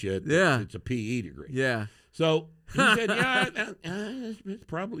bullshit. Yeah. It's a PE degree. Yeah. So he said,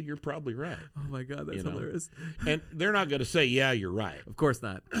 you're probably right. Oh, my God, that's hilarious. And they're not going to say, yeah, you're right. Of course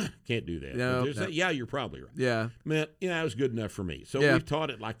not. Can't do that. No, They'll say, yeah, you're probably right. Yeah. Man, it was good enough for me. So we've taught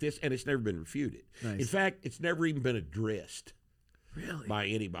it like this, and it's never been refuted. Nice. In fact, it's never even been addressed. Really? By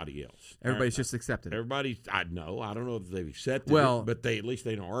anybody else. Everybody's just accepted it. I don't know if they've accepted it, but at least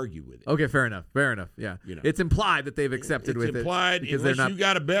they don't argue with it. Okay, fair enough. Yeah. It's implied that they've accepted with it. It's implied because unless you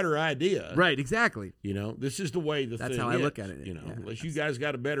got a better idea. Right, exactly. This is the way that's thing how I look at it. Unless you guys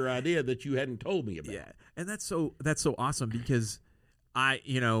got a better idea that you hadn't told me about. Yeah, and that's so awesome because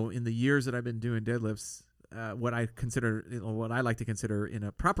in the years that I've been doing deadlifts, what I like to consider in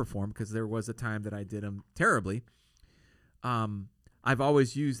a proper form, because there was a time that I did them terribly. I've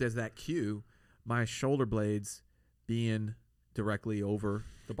always used as that cue my shoulder blades being directly over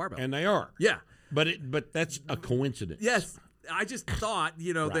the barbell, and they are. Yeah, but that's a coincidence. Yes, I just thought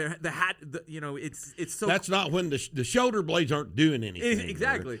it's so. That's not when the shoulder blades aren't doing anything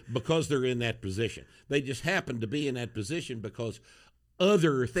exactly because they're in that position. They just happen to be in that position because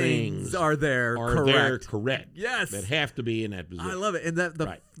other things are there. Correct. Yes, that have to be in that position. I love it, and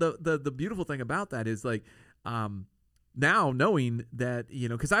the beautiful thing about that is now knowing that,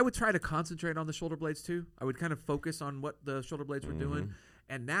 because I would try to concentrate on the shoulder blades too. I would kind of focus on what the shoulder blades were doing.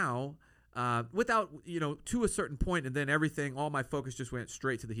 And now, without, to a certain point, and then all my focus just went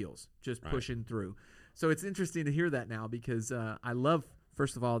straight to the heels, just pushing through. So it's interesting to hear that now because I love,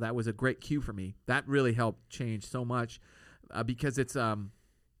 first of all, that was a great cue for me. That really helped change so much because it's an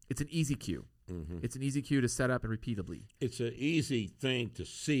easy cue. Mm-hmm. It's an easy cue to set up and repeatably. It's an easy thing to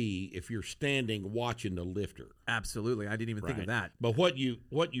see if you're standing watching the lifter. Absolutely. I didn't even think of that. But what you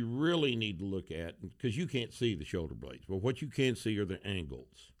really need to look at, because you can't see the shoulder blades, but what you can see are the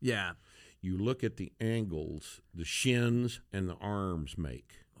angles. Yeah. You look at the angles the shins and the arms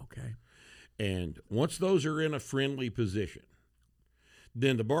make. Okay. And once those are in a friendly position,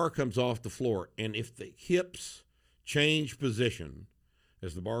 then the bar comes off the floor. And if the hips change position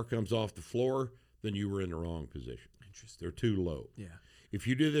as the bar comes off the floor, then you were in the wrong position. Interesting. They're too low. Yeah. If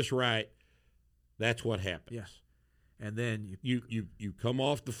you do this right, that's what happens. Yeah. And then you come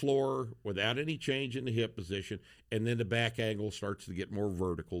off the floor without any change in the hip position, and then the back angle starts to get more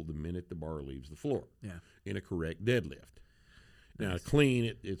vertical the minute the bar leaves the floor. Yeah. In a correct deadlift. Now,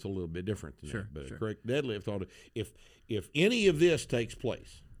 clean, it's a little bit different than that. But a correct deadlift, if any of this takes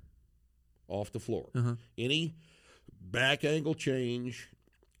place off the floor, any back angle change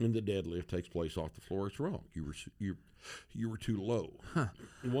in the deadlift takes place off the floor, it's wrong. You were too low. Huh.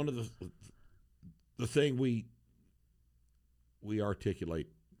 One of the thing we articulate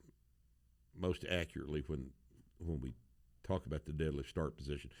most accurately when we talk about the deadlift start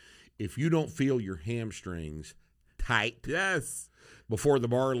position, if you don't feel your hamstrings tight, yes, before the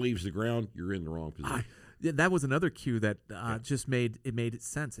bar leaves the ground, you're in the wrong position. That was another cue that just made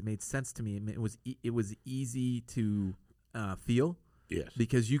sense. It made sense to me. It was easy to feel. Yes,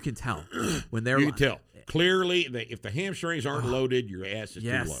 because you can tell when they're. You can tell clearly if the hamstrings aren't loaded, your ass is too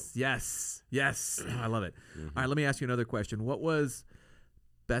low. Yes. Oh, I love it. Mm-hmm. All right, let me ask you another question. What was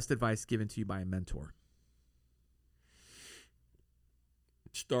best advice given to you by a mentor?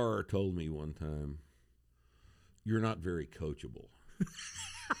 Starr told me one time, "You're not very coachable."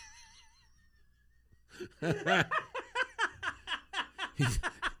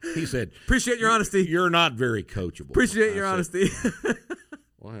 He said, "Appreciate your honesty. You're not very coachable." Appreciate your honesty.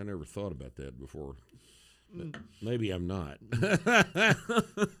 Well, I never thought about that before. Maybe I'm not.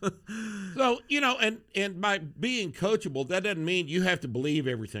 So, and by being coachable, that doesn't mean you have to believe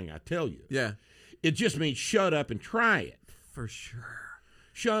everything I tell you. Yeah. It just means shut up and try it. For sure.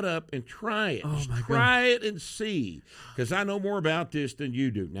 Shut up and try it. Oh, my God. Try it and see. Because I know more about this than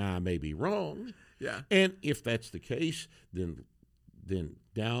you do. Now, I may be wrong. Yeah. And if that's the case, then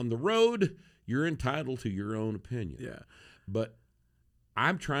down the road, you're entitled to your own opinion. Yeah. But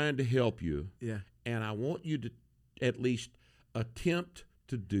I'm trying to help you. Yeah. And I want you to at least attempt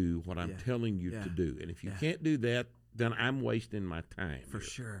to do what I'm telling you to do. And if you can't do that, then I'm wasting my time. For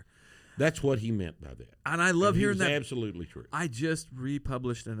sure. That's what he meant by that. And I love hearing that. Absolutely true. I just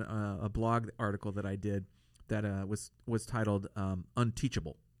republished a blog article that I did that was titled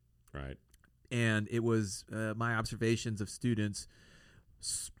Unteachable. Right. And it was my observations of students,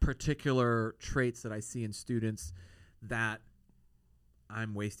 particular traits that I see in students that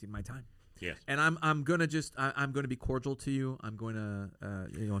I'm wasting my time. Yes. And I'm gonna I'm gonna be cordial to you. I'm going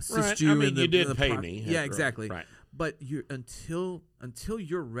to assist Right. you. I mean, in the, you did in the pay me. Yeah, after all. exactly. Right. But until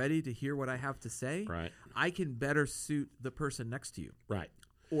you're ready to hear what I have to say, Right. I can better suit the person next to you. Right.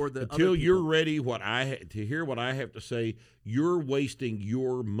 Or the Until other you're people. ready to hear what I have to say, you're wasting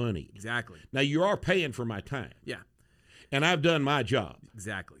your money. Exactly. Now, you are paying for my time. Yeah. And I've done my job.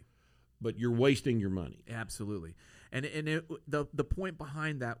 Exactly. But you're wasting your money. Absolutely. And the point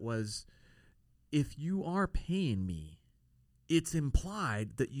behind that was, if you are paying me, it's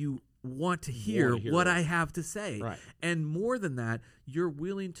implied that you want to hear what I have to say. Right. And more than that, you're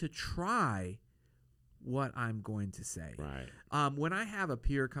willing to try what I'm going to say. Right. When I have a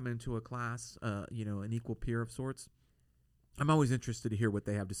peer come into a class, an equal peer of sorts, I'm always interested to hear what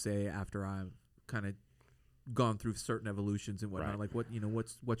they have to say after I've kind of gone through certain evolutions and whatnot. Right. Like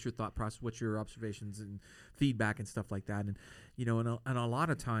what's your thought process, what's your observations and feedback and stuff like that. And and a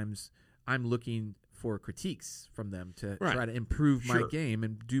lot of times I'm looking for critiques from them to try to improve my game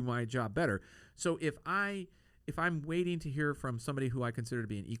and do my job better. So if I'm waiting to hear from somebody who I consider to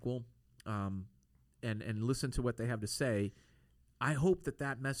be an equal, and listen to what they have to say, I hope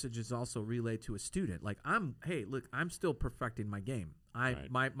that message is also relayed to a student. Like, I'm still perfecting my game.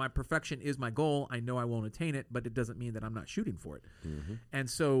 My perfection is my goal. I know I won't attain it, but it doesn't mean that I'm not shooting for it. Mm-hmm. And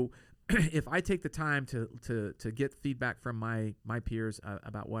so if I take the time to get feedback from my peers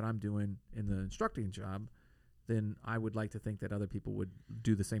about what I'm doing in the instructing job, then I would like to think that other people would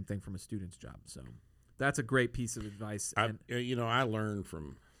do the same thing from a student's job. So that's a great piece of advice. I learn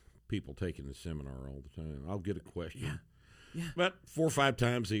from people taking the seminar all the time. I'll get a question. Yeah. About 4 or 5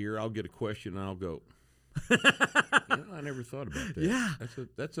 times a year, I'll get a question and I'll go, I never thought about that. Yeah.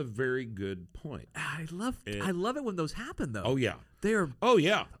 That's a very good point. I love it when those happen, though. Oh, yeah. They're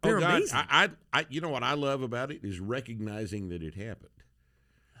God. amazing. I you know what I love about it is recognizing that it happened.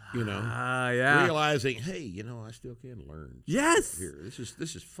 Yeah. Realizing, hey, I still can learn. Yes. Here,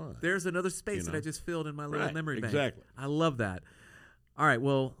 this is fun. There's another space that I just filled in my little memory bank. Exactly. I love that. All right,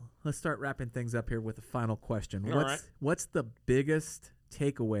 well, let's start wrapping things up here with a final question. What's the biggest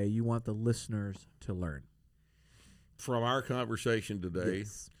takeaway you want the listeners to learn from our conversation today?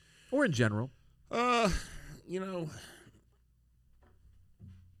 Yes. Or in general?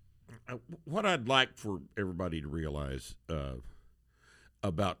 What I'd like for everybody to realize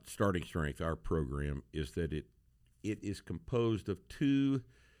about Starting Strength, our program, is that it is composed of 2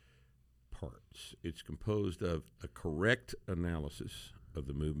 parts. It's composed of a correct analysis of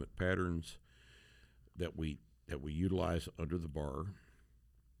the movement patterns that we utilize under the bar,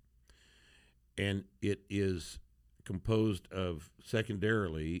 and it is composed of,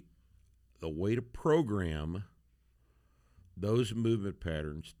 secondarily, the way to program those movement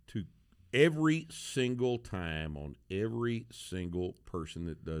patterns to every single time on every single person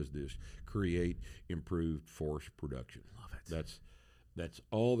that does this create improved force production. Love it. That's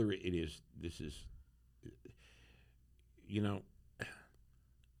all there it is. This is,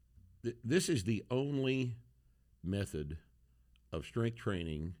 this is the only method of strength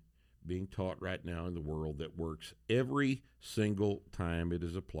training being taught right now in the world that works every single time it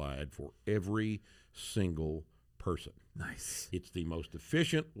is applied for every single person. Nice. It's the most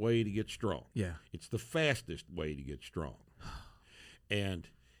efficient way to get strong. Yeah. It's the fastest way to get strong. And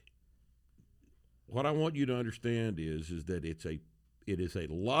what I want you to understand is that it is a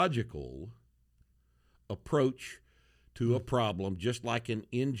logical approach to a problem, just like an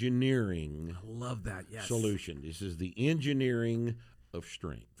engineering I love that. Yes. solution. This is the engineering of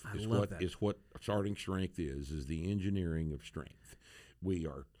strength. I love that. Is what Starting Strength is the engineering of strength. We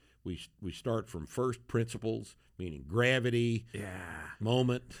start from first principles, meaning gravity,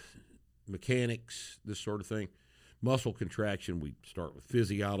 moment, mechanics, this sort of thing. Muscle contraction, we start with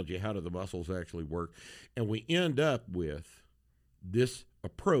physiology, how do the muscles actually work, and we end up with this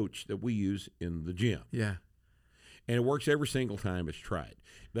approach that we use in the gym. Yeah. And it works every single time it's tried.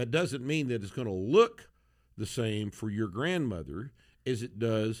 That doesn't mean that it's going to look the same for your grandmother as it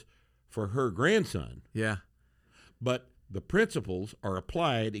does for her grandson. Yeah. But the principles are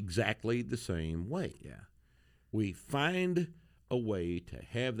applied exactly the same way. Yeah. We find a way to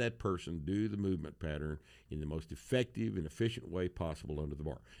have that person do the movement pattern in the most effective and efficient way possible under the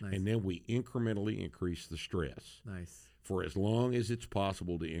bar. Nice. And then we incrementally increase the stress. Nice. For as long as it's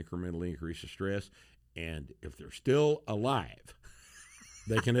possible to incrementally increase the stress. And if they're still alive,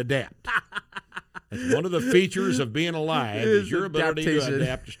 they can adapt. That's one of the features of being alive is your ability to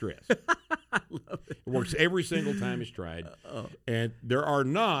adapt to stress. I love it. It works every single time it's tried. And there are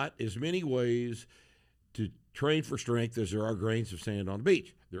not as many ways to train for strength as there are grains of sand on the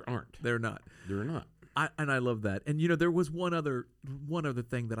beach. There aren't. They're not. They're not. I love that. And there was one other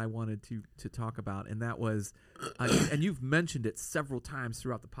thing that I wanted to talk about, and that was, and you've mentioned it several times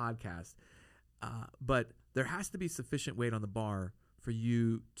throughout the podcast, but there has to be sufficient weight on the bar for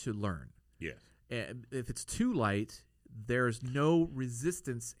you to learn. Yes. And if it's too light, there's no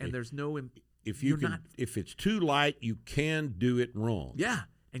resistance, and there's no. If it's too light, you can do it wrong. Yeah,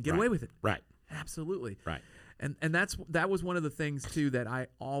 and get away with it. Right. Absolutely. Right. And that was one of the things too that I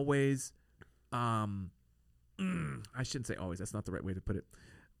always, I shouldn't say always. That's not the right way to put it,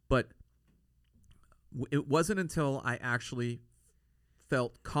 but it wasn't until I actually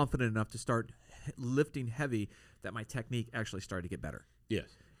felt confident enough to start lifting heavy that my technique actually started to get better.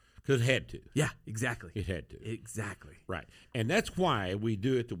 Yes. Because it had to. Yeah, exactly. It had to. Exactly. Right. And that's why we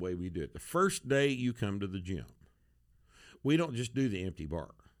do it the way we do it. The first day you come to the gym, we don't just do the empty bar.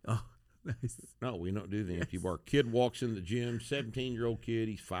 Oh, nice. No, we don't do the empty bar. Kid walks in the gym, 17-year-old kid.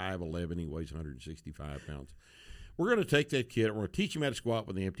 He's 5'11". He weighs 165 pounds. We're going to take that kid, and we're going to teach him how to squat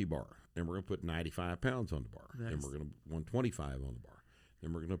with the empty bar. Then we're going to put 95 pounds on the bar. Nice. Then we're going to 125 on the bar.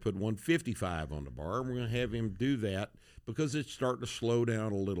 Then we're going to put 155 on the bar, and we're going to have him do that because it's starting to slow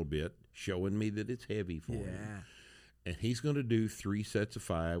down a little bit, showing me that it's heavy for him. And he's going to do 3 sets of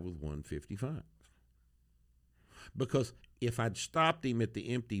 5 with 155. Because if I'd stopped him at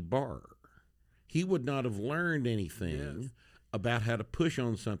the empty bar, he would not have learned anything about how to push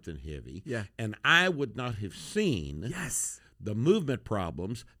on something heavy. Yeah. And I would not have seen the movement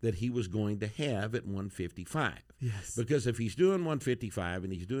problems that he was going to have at 155. Yes. Because if he's doing 155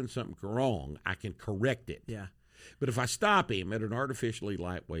 and he's doing something wrong, I can correct it. Yeah. But if I stop him at an artificially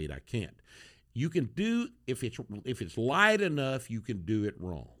light weight, I can't. You can do, if it's light enough, you can do it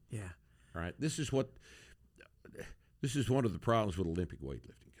wrong. Yeah. All right. This is one of the problems with Olympic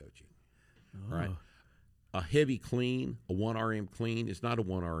weightlifting coaching. Oh. All right. A heavy clean, a 1RM clean is not a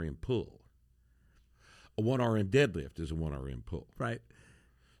 1RM pull. A 1RM deadlift is a 1RM pull. Right.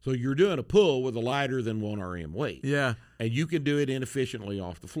 So you're doing a pull with a lighter than 1RM weight. Yeah. And you can do it inefficiently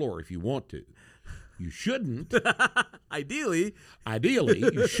off the floor if you want to. You shouldn't. Ideally,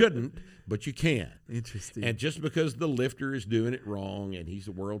 you shouldn't, but you can. Interesting. And just because the lifter is doing it wrong and he's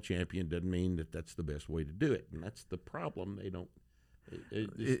a world champion doesn't mean that that's the best way to do it. And that's the problem. They don't.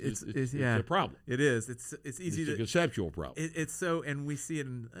 It's a problem. It is. It's easy it's to a conceptual problem. It's so, and we see it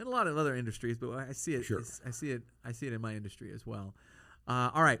in a lot of other industries, but I see it. Sure. I see it in my industry as well.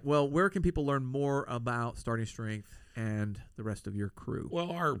 All right. Well, where can people learn more about Starting Strength and the rest of your crew?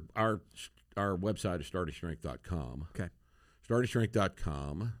 Well, our website is startingstrength.com. Okay.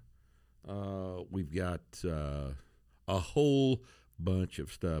 Startingstrength.com. We've got a whole bunch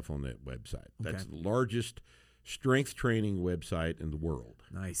of stuff on that website. Okay. That's the largest strength training website in the world.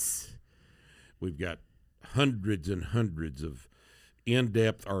 Nice. We've got hundreds and hundreds of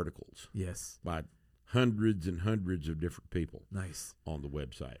in-depth articles. Yes. By hundreds and hundreds of different people. Nice. On the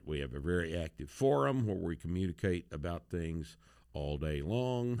website. We have a very active forum where we communicate about things all day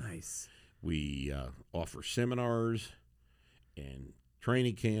long. Nice. We offer seminars and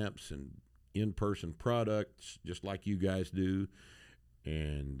training camps and in-person products just like you guys do.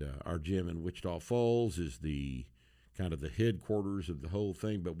 And our gym in Wichita Falls is the kind of the headquarters of the whole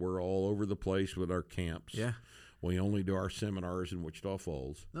thing, but we're all over the place with our camps. Yeah. We only do our seminars in Wichita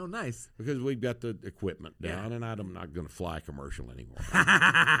Falls. Oh, nice. Because we've got the equipment down, and I'm not going to fly commercial anymore.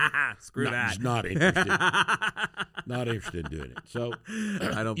 Screw that. Just not interested. Not interested in doing it. So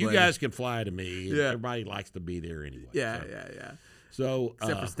I don't. You guys can fly to me. Yeah. Everybody likes to be there anyway. Yeah. So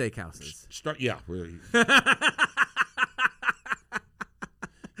except for steakhouses.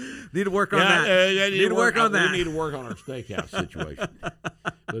 Need to work on that. Need to work on that. We need to work on our steakhouse situation.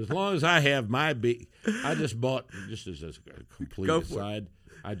 But as long as I have my beef, I just bought, just as a complete aside,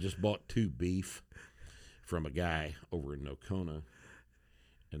 I just bought 2 beef from a guy over in Nocona,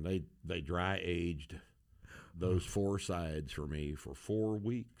 and they dry aged those 4 sides for me for 4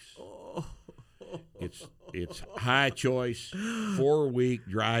 weeks. Oh. It's high choice 4-week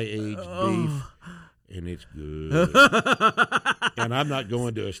dry aged beef. And it's good, and I'm not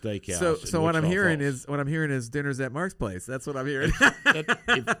going to a steakhouse. So what I'm hearing is dinners at Mark's place. That's what I'm hearing.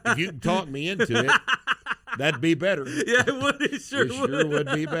 If you can talk me into it, that'd be better. Yeah, it would. It sure would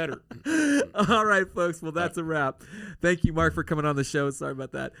be better. All right, folks. Well, that's a wrap. Thank you, Mark, for coming on the show. Sorry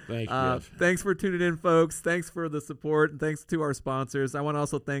about that. Thanks, Jeff. Thanks for tuning in, folks. Thanks for the support, and thanks to our sponsors. I want to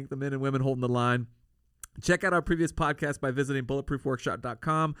also thank the men and women holding the line. Check out our previous podcast by visiting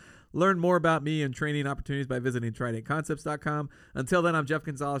bulletproofworkshop.com. Learn more about me and training opportunities by visiting tridentconcepts.com. Until then, I'm Jeff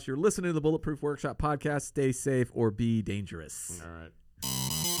Gonzalez. You're listening to the Bulletproof Workshop podcast. Stay safe or be dangerous. All right.